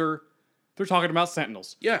crap, they're talking about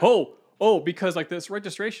Sentinels. Yeah. Oh, because like this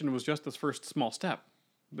registration was just this first small step.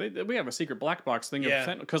 We have a secret black box thing of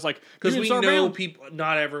Sentinel because we know people.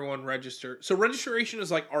 Not everyone registered, so registration is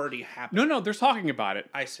like already happening. No, they're talking about it.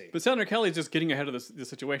 I see. But Senator Kelly's just getting ahead of the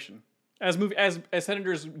situation, as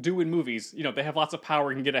senators do in movies. They have lots of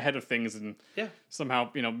power and can get ahead of things and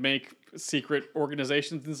somehow make secret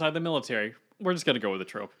organizations inside the military. We're just gonna go with the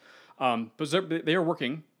trope. But they are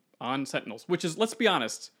working on Sentinels, which is, let's be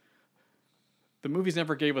honest, the movies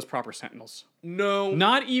never gave us proper Sentinels. No,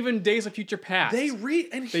 not even Days of Future Past. They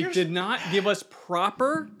did not give us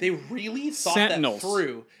proper. They really thought Sentinels that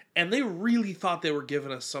through, and they really thought they were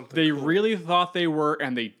giving us something. They cool. really thought they were,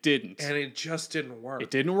 and they didn't. And it just didn't work. It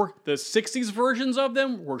didn't work. The 60s versions of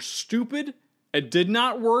them were stupid. It did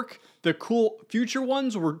not work. The cool future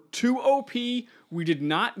ones were too OP. We did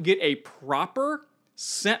not get a proper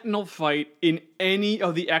Sentinel fight in any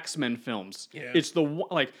of the X-Men films. Yeah. It's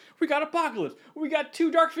we got Apocalypse, we got 2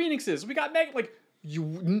 Dark Phoenixes, we got the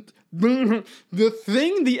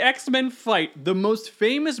thing the X-Men fight, the most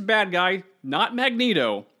famous bad guy, not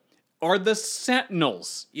Magneto, are the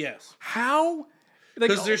Sentinels. Yes. How?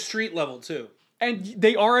 Because they're street level too. And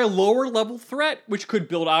they are a lower level threat, which could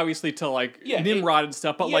build obviously to Nimrod and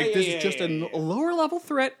stuff, but this is just a lower level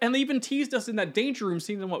threat. And they even teased us in that Danger Room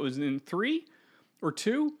scene in what was in 3 or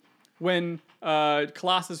 2 when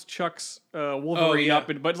Colossus chucks Wolverine up,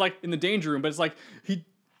 but it's like in the Danger Room, but it's like he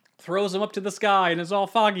throws him up to the sky and it's all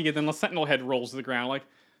foggy, and then the Sentinel head rolls to the ground. Like,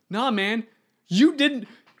 nah, man, you didn't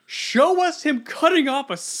show us him cutting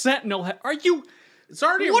off a Sentinel head. Are you? It's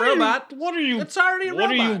already a robot. What are you? It's already a What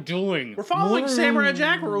robot. are you doing? We're following Samurai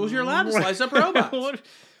Jack rules. You're allowed to slice up robots.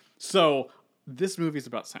 So this movie is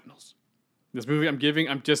about Sentinels. This movie,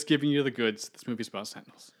 I'm just giving you the goods. This movie's about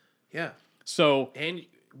Sentinels. Yeah. So And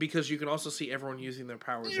because you can also see everyone using their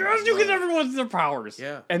powers. yes, you get everyone's their powers.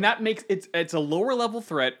 Yeah. And that makes it's a lower level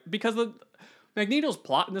threat because the Magneto's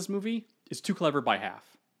plot in this movie is too clever by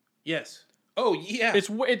half. Yes. Oh, yeah.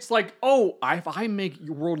 It's like, oh, if I make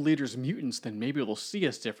world leaders mutants, then maybe they'll see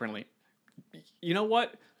us differently. You know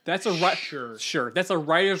what? That's a sure. That's a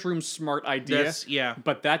writer's room smart idea. Yeah.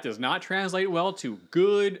 But that does not translate well to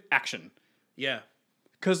good action. Yeah.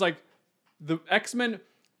 Because like the X-Men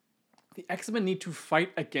need to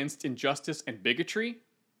fight against injustice and bigotry.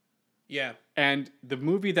 Yeah. And the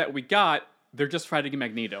movie that we got, they're just fighting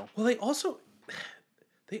Magneto. Well, they also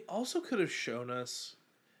could have shown us.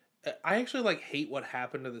 I actually like hate what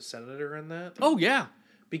happened to the senator in that. Oh yeah.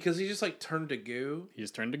 Because he just like turned to goo. He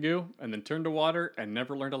just turned to goo and then turned to water and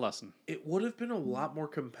never learned a lesson. It would have been a lot more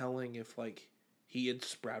compelling if like he had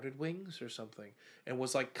sprouted wings or something and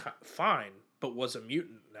was like fine, but was a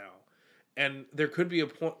mutant now. And there could be a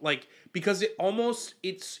point like because it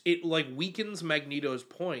like weakens Magneto's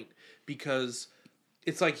point because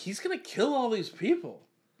it's like he's gonna kill all these people.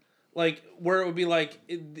 Like where it would be like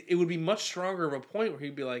it would be much stronger of a point where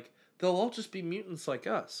he'd be like, they'll all just be mutants like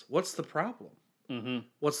us. What's the problem? Mm-hmm.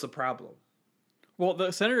 What's the problem? Well,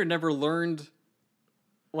 the senator never learned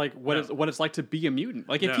like what it's like to be a mutant.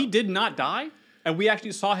 Like if No. he did not die, and we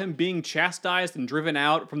actually saw him being chastised and driven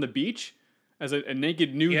out from the beach as a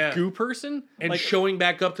naked nude goo person, And like, showing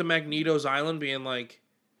back up to Magneto's island being like,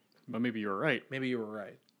 but maybe you were right. maybe you were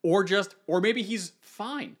right. Or maybe he's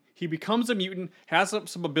fine. He becomes a mutant, has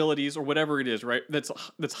some abilities or whatever it is, right? That's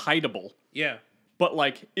hideable. Yeah. But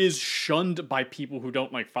like is shunned by people who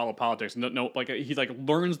don't like follow politics and don't know, like he like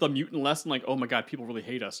learns the mutant lesson, like, oh my god, people really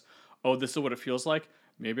hate us. Oh, this is what it feels like.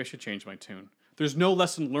 Maybe I should change my tune. There's no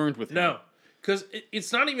lesson learned with him. No. Because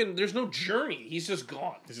it's not even, there's no journey. He's just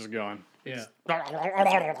gone. This is gone. Yeah.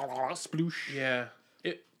 Sploosh. Yeah.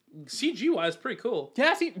 CG-wise, pretty cool.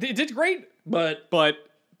 Yeah, see, it did great. But,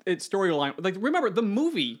 Its storyline, like remember, the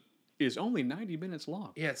movie is only 90 minutes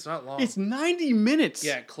long. yeah, it's not long. It's 90 minutes.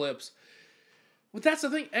 Yeah, it clips. But that's the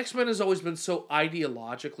thing. X-Men has always been so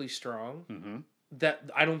ideologically strong that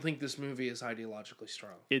I don't think this movie is ideologically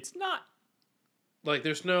strong. It's not. Like,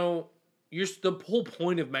 there's no... the whole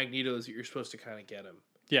point of Magneto is that you're supposed to kind of get him.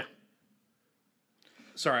 Yeah.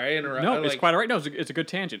 Sorry, I interrupted. No, it's quite all right. No, it's a good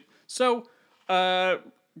tangent. So,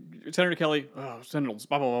 Senator Kelly, Sentinels,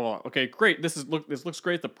 blah blah blah blah. Okay, great. This looks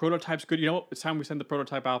great. The prototype's good. You know what? It's time we send the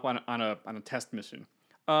prototype out on a test mission.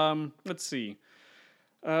 Let's see.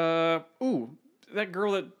 That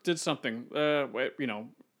girl that did something.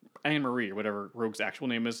 Anne Marie or whatever Rogue's actual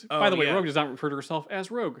name is. By the way, yeah. Rogue does not refer to herself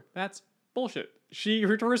as Rogue. That's bullshit. She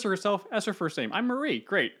refers to herself as her first name. I'm Marie.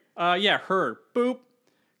 Great. Her. Boop.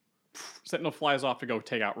 Sentinel flies off to go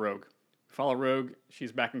take out Rogue. Follow Rogue.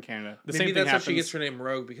 She's back in Canada. Maybe Same thing that's happens. how she gets her name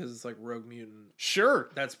Rogue, because it's like Rogue Mutant. Sure.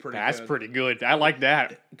 That's pretty good. I like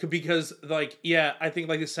that. Because, I think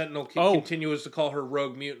the Sentinel continues to call her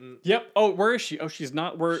Rogue Mutant. Yep. Oh, where is she? Oh, she's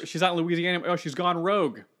not in Louisiana. Oh, she's gone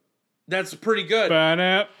rogue. That's pretty good.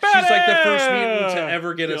 Ba-da, She's like the first mutant to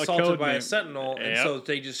ever get Yeah, assaulted code by a name. Sentinel, and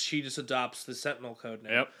Yep. so she just adopts the Sentinel code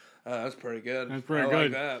name. Yep. That's pretty good. That's pretty I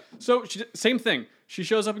good. like that. So, same thing. She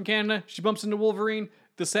shows up in Canada. She bumps into Wolverine.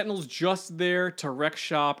 The Sentinel's just there to wreck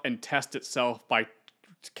shop and test itself by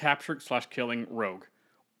capturing/killing Rogue.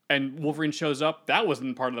 And Wolverine shows up. That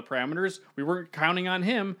wasn't part of the parameters. We weren't counting on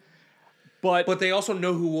him. But they also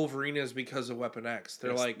know who Wolverine is because of Weapon X.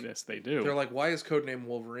 They're yes, they do. They're like, why is codename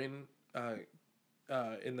Wolverine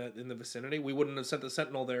in the vicinity? We wouldn't have sent the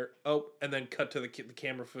Sentinel there. Oh, and then cut to the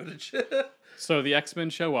camera footage. So the X-Men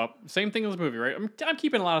show up. Same thing as the movie, right? I'm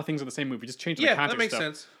keeping a lot of things in the same movie, just changing the Yeah, context that makes stuff.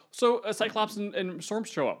 sense. So Cyclops and Storm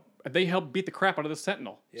show up. They help beat the crap out of the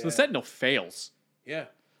Sentinel. So the Sentinel fails. Yeah.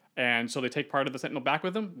 And so they take part of the Sentinel back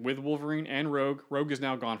with them, with Wolverine and Rogue. Rogue is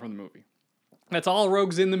now gone from the movie. That's all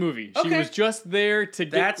Rogue's in the movie. She Okay. was just there to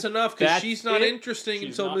get... That's enough, because That's she's not it. interesting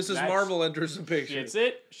She's until not- Mrs. that's- Marvel enters the picture. That's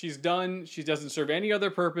it. She's done. She doesn't serve any other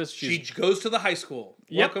purpose. She goes to the high school.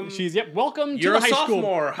 Yep, Welcome. welcome You're to a the high school.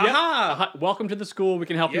 sophomore. Yep. Ha-ha. Welcome to the school. We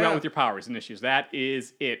can help you Yeah. out with your powers and issues. That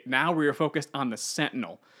is it. Now we are focused on the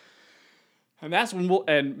Sentinel. And that's when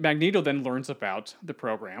and Magneto then learns about the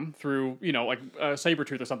program through,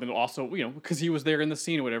 Sabretooth or something. Also, because he was there in the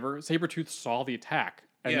scene or whatever. Sabretooth saw the attack.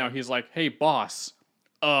 And Yeah. now he's like, hey, boss.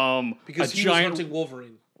 Because he was hunting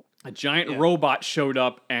Wolverine. A giant robot showed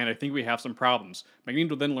up, and I think we have some problems.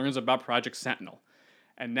 Magneto then learns about Project Sentinel.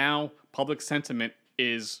 And now public sentiment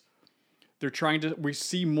is we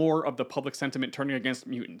see more of the public sentiment turning against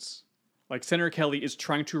mutants. Like Senator Kelly is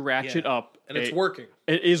trying to ratchet up, and it's working.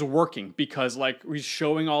 It is working because like he's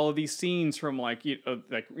showing all of these scenes from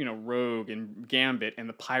Rogue and Gambit and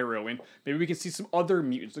the Pyro, and maybe we can see some other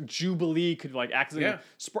mutants. Like Jubilee could like accidentally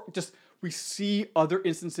we see other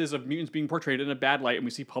instances of mutants being portrayed in a bad light, and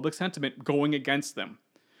we see public sentiment going against them,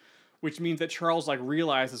 which means that Charles like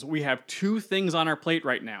realizes we have two things on our plate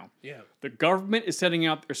right now. Yeah, the government is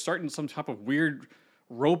starting some type of weird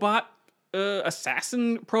robot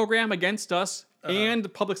assassin program against us, and the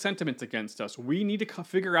public sentiment's against us. We need to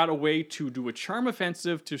figure out a way to do a charm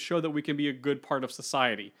offensive to show that we can be a good part of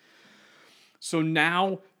society. So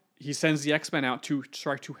now he sends the X-Men out to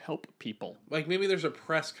try to help people. Like maybe there's a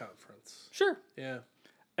press conference. Sure. Yeah.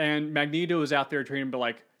 And Magneto is out there trying to be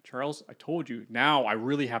like, Charles, I told you. Now I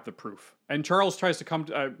really have the proof. And Charles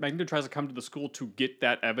Magneto tries to come to the school to get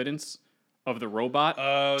that evidence of the robot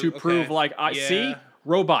to prove see,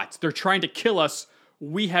 robots, they're trying to kill us.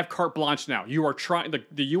 We have carte blanche now. You are trying.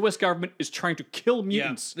 The U.S. government is trying to kill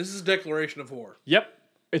mutants. Yeah, this is a declaration of war. Yep,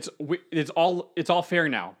 it's all fair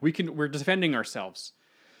now. We're defending ourselves.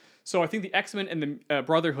 So I think the X-Men and the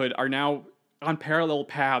Brotherhood are now on parallel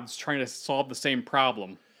paths trying to solve the same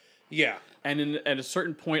problem. Yeah, and at a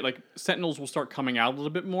certain point, like Sentinels will start coming out a little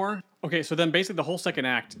bit more. Okay, so then basically the whole second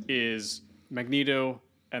act is Magneto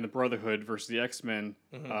and the Brotherhood versus the X-Men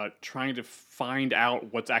trying to find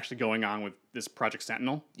out what's actually going on with this Project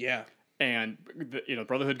Sentinel. Yeah. And the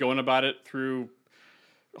Brotherhood going about it through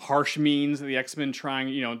harsh means, the X-Men trying,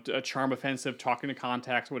 a charm offensive, talking to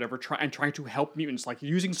contacts, whatever, trying to help mutants, like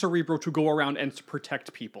using Cerebro to go around and to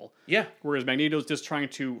protect people. Yeah. Whereas Magneto's just trying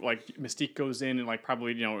to, like, Mystique goes in and, like,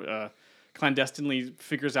 probably, clandestinely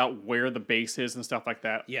figures out where the base is and stuff like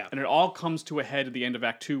that. Yeah. And it all comes to a head at the end of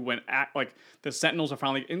Act 2 when the Sentinels are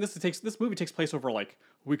finally, and this movie takes place over like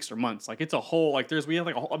weeks or months. Like it's a whole we have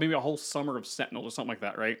like maybe a whole summer of Sentinels or something like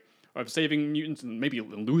that, right? Of saving mutants and maybe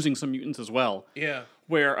losing some mutants as well. Yeah.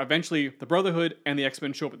 Where eventually the Brotherhood and the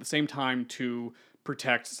X-Men show up at the same time to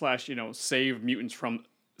protect / save mutants from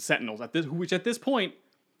Sentinels. At this point,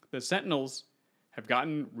 the Sentinels have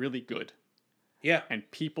gotten really good. Yeah. And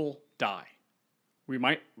people die.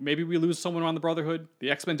 Maybe we lose someone on the Brotherhood. The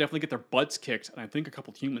X-Men definitely get their butts kicked, and I think a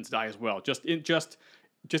couple humans die as well. Just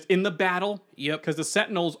in the battle. Yep. Because the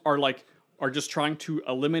Sentinels are just trying to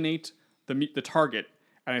eliminate the target,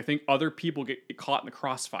 and I think other people get caught in the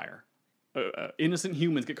crossfire. Innocent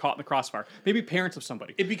humans get caught in the crossfire. Maybe parents of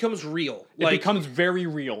somebody. It becomes real. It becomes very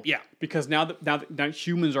real. Yeah. Because now that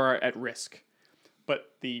humans are at risk,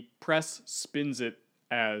 but the press spins it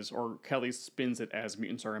or Kelly spins it as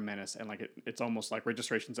mutants are a menace, and it's almost like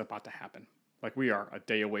registration's about to happen. Like we are a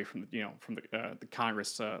day away from the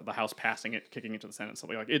Congress, the House passing it, kicking it to the Senate,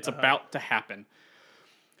 something like it's about to happen.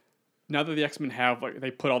 Now that the X-Men have,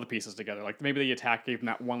 they put all the pieces together. Like, maybe the attack gave them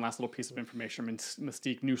that one last little piece of information. And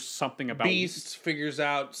Mystique knew something about... Beast figures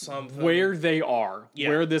out something. Where they are. Yeah.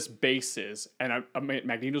 Where this base is. And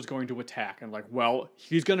Magneto's going to attack. And,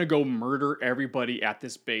 he's going to go murder everybody at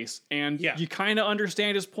this base. And you kind of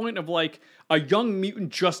understand his point of, a young mutant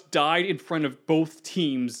just died in front of both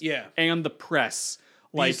teams and the press.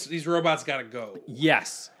 These robots got to go.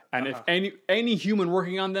 Yes. And if any human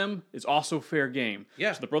working on them is also fair game.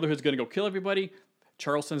 Yeah. So the Brotherhood's going to go kill everybody.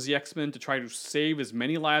 Charles sends the X-Men to try to save as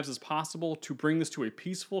many lives as possible to bring this to a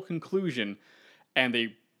peaceful conclusion. And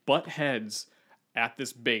they butt heads at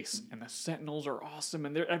this base. And the Sentinels are awesome.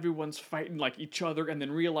 And everyone's fighting like each other. And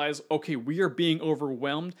then realize, okay, we are being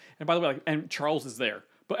overwhelmed. And by the way, and Charles is there.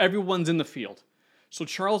 But everyone's in the field. So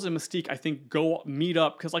Charles and Mystique, I think, go meet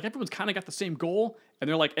up. Because everyone's kind of got the same goal. And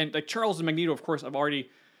they're Charles and Magneto, of course,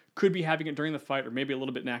 could be having it during the fight, or maybe a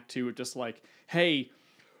little bit in Act 2, just hey,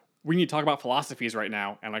 we need to talk about philosophies right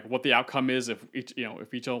now, and what the outcome is if each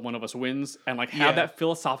one of us wins, and have that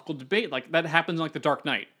philosophical debate. That happens in the Dark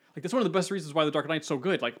Knight. That's one of the best reasons why the Dark Knight's so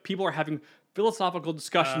good. People are having philosophical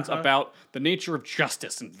discussions about the nature of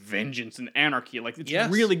justice and vengeance and anarchy.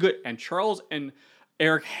 It's really good. And Charles and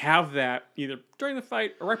Eric have that either during the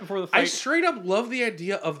fight or right before the fight. I straight up love the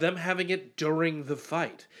idea of them having it during the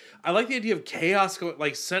fight. I like the idea of chaos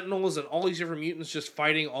going, Sentinels and all these different mutants just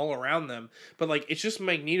fighting all around them. But it's just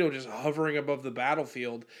Magneto just hovering above the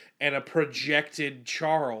battlefield and a projected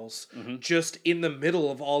Charles just in the middle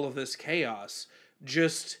of all of this chaos,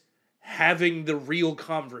 just having the real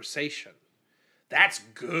conversation. That's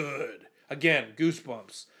good. Again,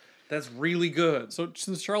 goosebumps. That's really good. So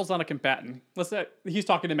since Charles not a combatant, he's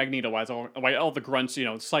talking to Magneto while all the grunts,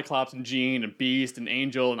 Cyclops and Jean and Beast and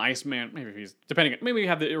Angel and Iceman. Maybe we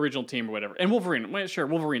have the original team or whatever. And Wolverine,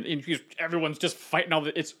 Wolverine. And everyone's just fighting all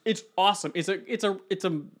the. It's awesome. It's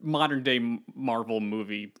a modern day Marvel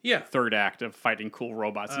movie. Yeah. Third act of fighting cool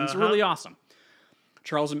robots. And it's really awesome.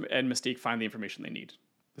 Charles and Mystique find the information they need.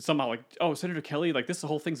 It's somehow like, oh, Senator Kelly, like this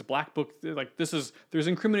whole thing's a black book. Like there's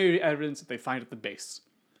incriminating evidence that they find at the base.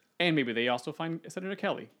 And maybe they also find Senator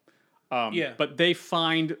Kelly. But they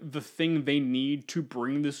find the thing they need to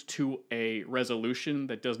bring this to a resolution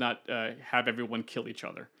that does not have everyone kill each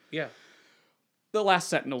other. Yeah. The last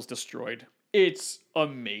Sentinel's destroyed. It's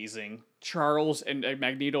amazing. Charles and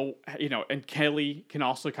Magneto, and Kelly can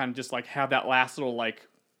also kind of just like have that last little like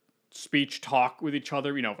speech talk with each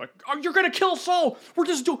other, like, oh, you're gonna kill Saul. We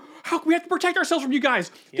have to protect ourselves from you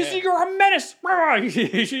guys. Yeah. You're a menace.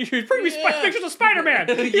 You bring me pictures of Spider-Man.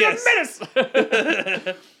 You're a menace.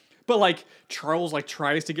 But like Charles like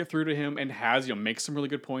tries to get through to him and has makes some really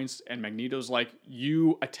good points, and Magneto's like,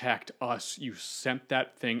 you attacked us. You sent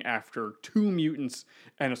that thing after 2 mutants,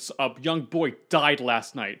 and a young boy died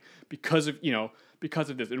last night because of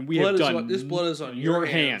this, and this blood is on your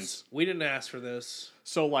hands. We didn't ask for this.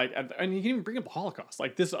 So like, and he can even bring up the Holocaust.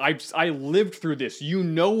 Like this, I lived through this. You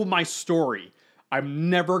know my story. I'm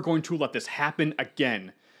never going to let this happen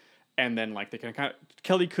again. And then like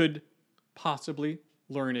Kelly could possibly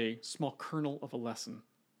learn a small kernel of a lesson.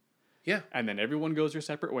 Yeah. And then everyone goes their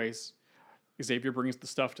separate ways. Xavier brings the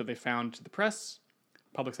stuff that they found to the press.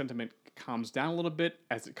 Public sentiment calms down a little bit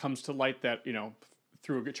as it comes to light that,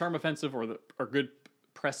 through a good charm offensive or good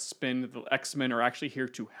press spin, the X-Men are actually here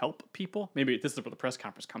to help people. Maybe this is where the press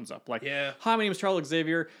conference comes up. Like, yeah. Hi, my name is Charles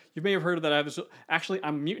Xavier. You may have heard of that. I'm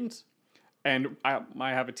a mutant, and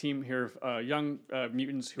I have a team here of young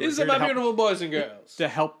mutants who These are are here my beautiful boys and girls. to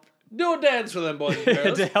help Do a dance for them, boys and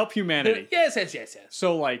girls. to help humanity. Yes.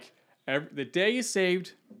 So, like, the day is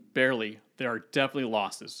saved, barely. There are definitely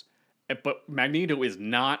losses. But Magneto is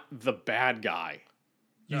not the bad guy.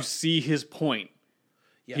 You see his point.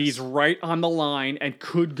 Yes. He's right on the line and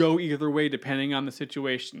could go either way depending on the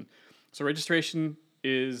situation. So registration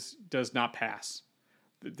does not pass.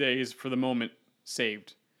 The day is, for the moment,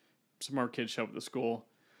 saved. Some more kids show up at the school.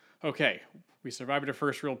 Okay, we survived our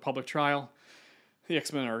first real public trial. The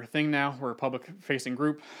X-Men are a thing now. We're a public-facing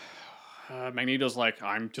group. Magneto's like,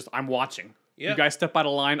 I'm watching. Yeah. You guys step out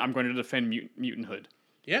of line, I'm going to defend mutanthood.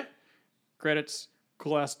 Yeah. Credits,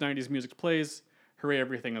 cool-ass 90s music plays. Hooray,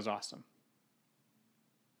 everything is awesome.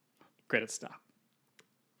 Credits stop.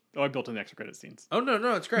 Oh, I built in extra credit scenes. Oh,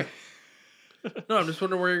 no, it's great. No, I'm just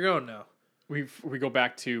wondering where you're going now. We go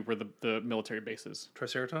back to where the military base is.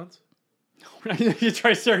 Triceratons?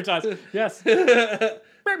 Triceratops, yes. Back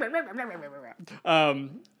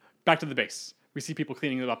to the base. We see people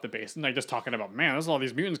cleaning up the base, and like just talking about, man, there's all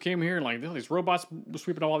these mutants came here, and like all these robots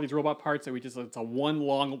sweeping all these robot parts, and it's a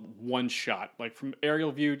one shot, like from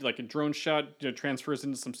aerial view, like a drone shot, transfers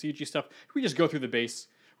into some CG stuff. We just go through the base.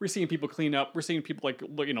 We're seeing people clean up. We're seeing people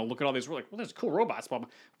look at all these. We're like, well, there's cool robots. Blah, blah.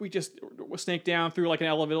 We just snake down through like an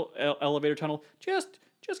elevator tunnel. Just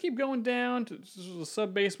keep going down to the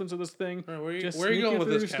sub basements of this thing. Right, where are you going with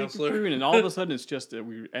this, counselor? And all of a sudden, it's just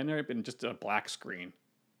we end up in just a black screen.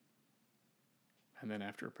 And then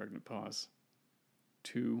after a pregnant pause,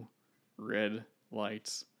 2 red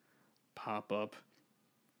lights pop up,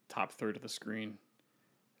 top third of the screen,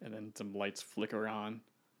 and then some lights flicker on,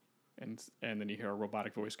 and then you hear a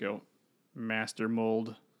robotic voice go, "Master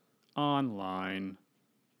Mold online."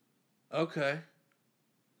 Okay.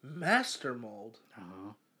 Master Mold.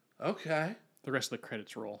 Uh-huh. Okay. The rest of the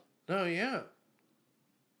credits roll. Oh, yeah.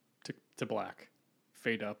 To black.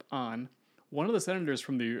 Fade up on. One of the senators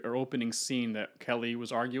from the opening scene that Kelly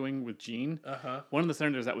was arguing with Jean, one of the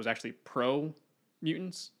senators that was actually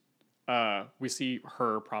pro-mutants, we see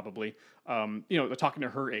her probably, they're talking to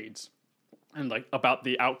her aides, and like about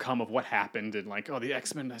the outcome of what happened, and like, oh, the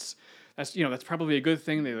X-Men, that's probably a good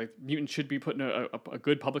thing. They like mutants should be put in a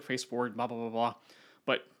good public face forward, blah blah blah blah.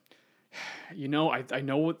 But I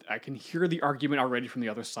know I can hear the argument already from the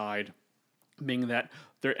other side, being that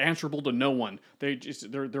they're answerable to no one. They're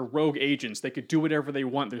rogue agents. They could do whatever they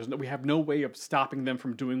want. We have no way of stopping them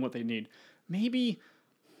from doing what they need. Maybe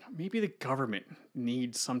the government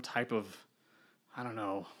needs some type of, I don't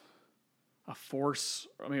know, a force,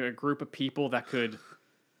 or maybe a group of people that could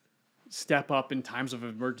step up in times of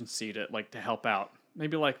emergency to help out.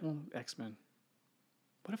 Maybe X-Men.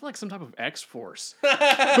 What if some type of X-Force?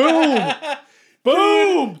 Boom!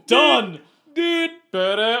 Boom! Done! Dude!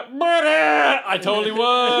 I totally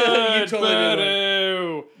would! You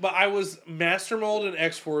totally would. But I was Master Mold and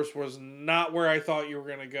X Force was not where I thought you were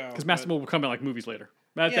gonna go. Because Master Mold will come in like movies later.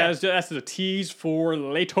 That's a tease for What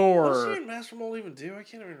later. did Master Mold even do? I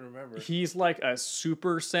can't even remember. He's like a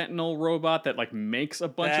super sentinel robot that like makes a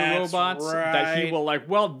bunch of That's robots that he right. will like.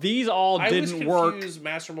 Well, these all I was didn't work. confused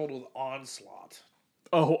Master Mold with Onslaught.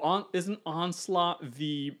 Oh, isn't Onslaught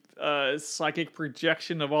the psychic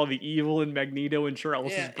projection of all the evil in Magneto and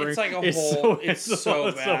Charles's Yeah, brain? it's like a whole. It's so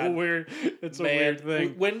it's bad. so weird. It's a Man, weird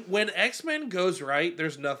thing. When X-Men goes right,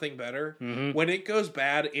 there's nothing better. When it goes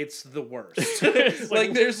bad, it's the worst. It's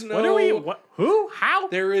like there's no. What are we? What? Who? How?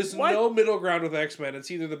 There is What? no middle ground with X-Men.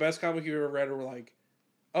 It's either the best comic you've ever read, or like,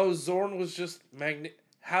 oh, Zorn was just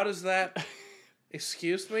How does that?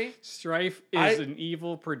 Excuse me. Strife is an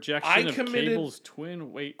evil projection of Cable's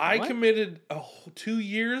twin. Wait, I what? committed 2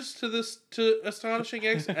 years to Astonishing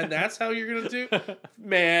X, and that's how you're gonna do?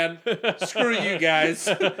 Man, screw you guys.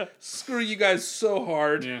 Screw you guys so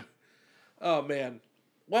hard. Yeah, Oh man.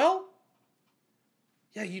 Well,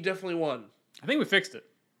 yeah, you definitely won. I think we fixed it.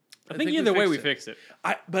 I think think we either way we fixed it. fixed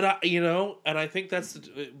it. But and I think that's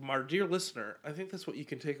my dear listener. I think that's what you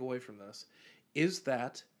can take away from this, is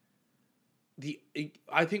that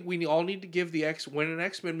I think we all need to give when an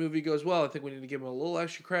X-Men movie goes well. I think we need to give them a little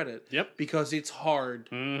extra credit. Yep. Because it's hard.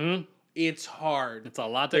 Mm-hmm. It's hard. It's a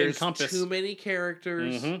lot to There's encompass. too many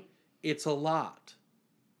characters. It's a lot.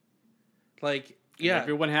 Like, yeah.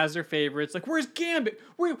 Everyone has their favorites. Like, where's Gambit?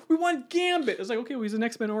 We want Gambit. It's like, okay, well, he's in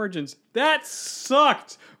X-Men Origins. That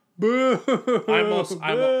sucked. Boo. I'm also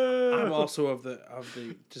Boo. of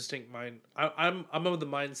the distinct mind. I'm of the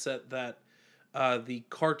mindset that the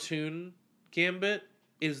cartoon Gambit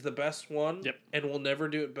is the best one. Yep. And will never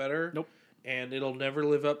do it better. Nope. And it'll never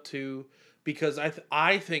live up to, because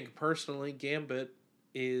I think personally Gambit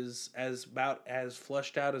is about as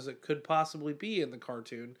fleshed out as it could possibly be in the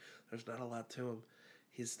cartoon. There's not a lot to him.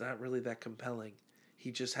 He's not really that compelling.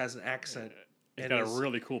 He just has an accent. He's got a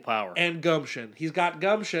really cool power. And gumption. He's got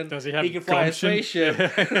gumption. Does he have He can fly gumption? a spaceship.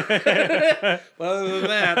 But other than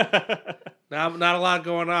that, not a lot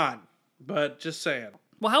going on. But just saying.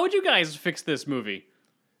 Well, how would you guys fix this movie?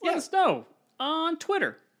 Let us know on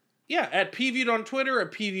Twitter. Yeah, at PViewed on Twitter,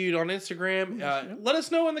 at PViewed on Instagram. Let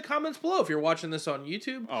us know in the comments below if you're watching this on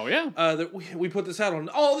YouTube. Oh, yeah. That we put this out on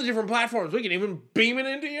all the different platforms. We can even beam it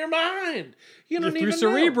into your mind. You don't Through even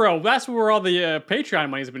Cerebro. That's where all the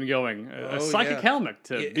Patreon money's been going. A psychic yeah. helmet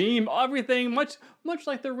to beam everything, much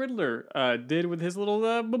like the Riddler did with his little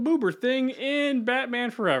baboober thing in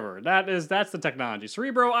Batman Forever. That's the technology.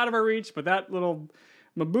 Cerebro out of our reach, but that little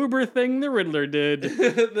Maboober thing the Riddler did. know.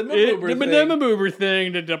 The Maboober The thing. Maboober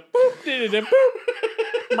thing. Did the boop, did the boop.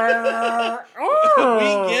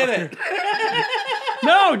 Oh. We get it.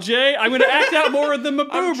 No, Jay, I'm going to act out more of the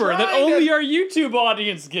Maboober that trying only to- our YouTube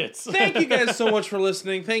audience gets. Thank you guys so much for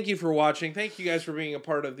listening. Thank you for watching. Thank you guys for being a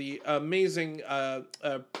part of the amazing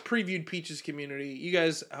Previewed Peaches community. You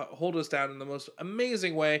guys hold us down in the most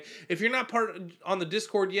amazing way. If you're not on the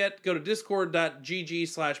Discord yet, go to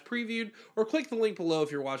discord.gg/previewed or click the link below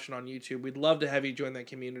if you're watching on YouTube. We'd love to have you join that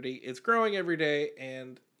community. It's growing every day,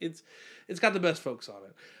 and it's got the best folks on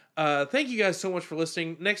it. Thank you guys so much for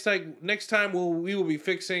listening. Next time we will be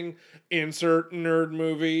fixing insert nerd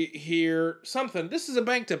movie here something. This is a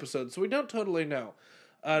banked episode, so we don't totally know.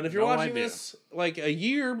 And if you're No watching idea. this like a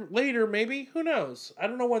year later, maybe, who knows? I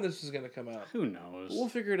don't know when this is going to come out. Who knows? We'll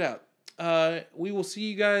figure it out. We will see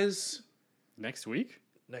you guys Next week?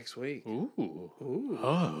 next week.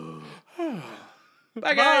 Ooh.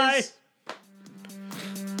 Bye, guys.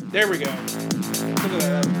 There we go. Look at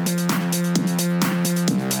that.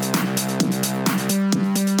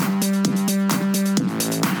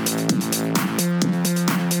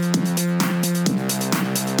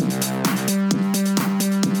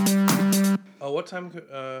 What time?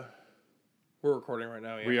 We're recording right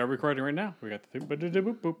now. Yeah. We are recording right now. We got the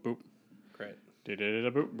boop boop boop. Great.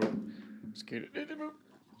 Boop boop. Boop.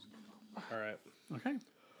 All right. Okay.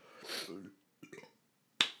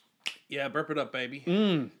 Yeah, burp it up, baby.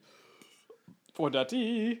 For that.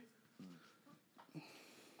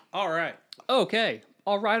 All right. Okay.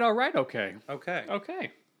 All right. Okay. Okay.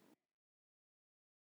 Okay.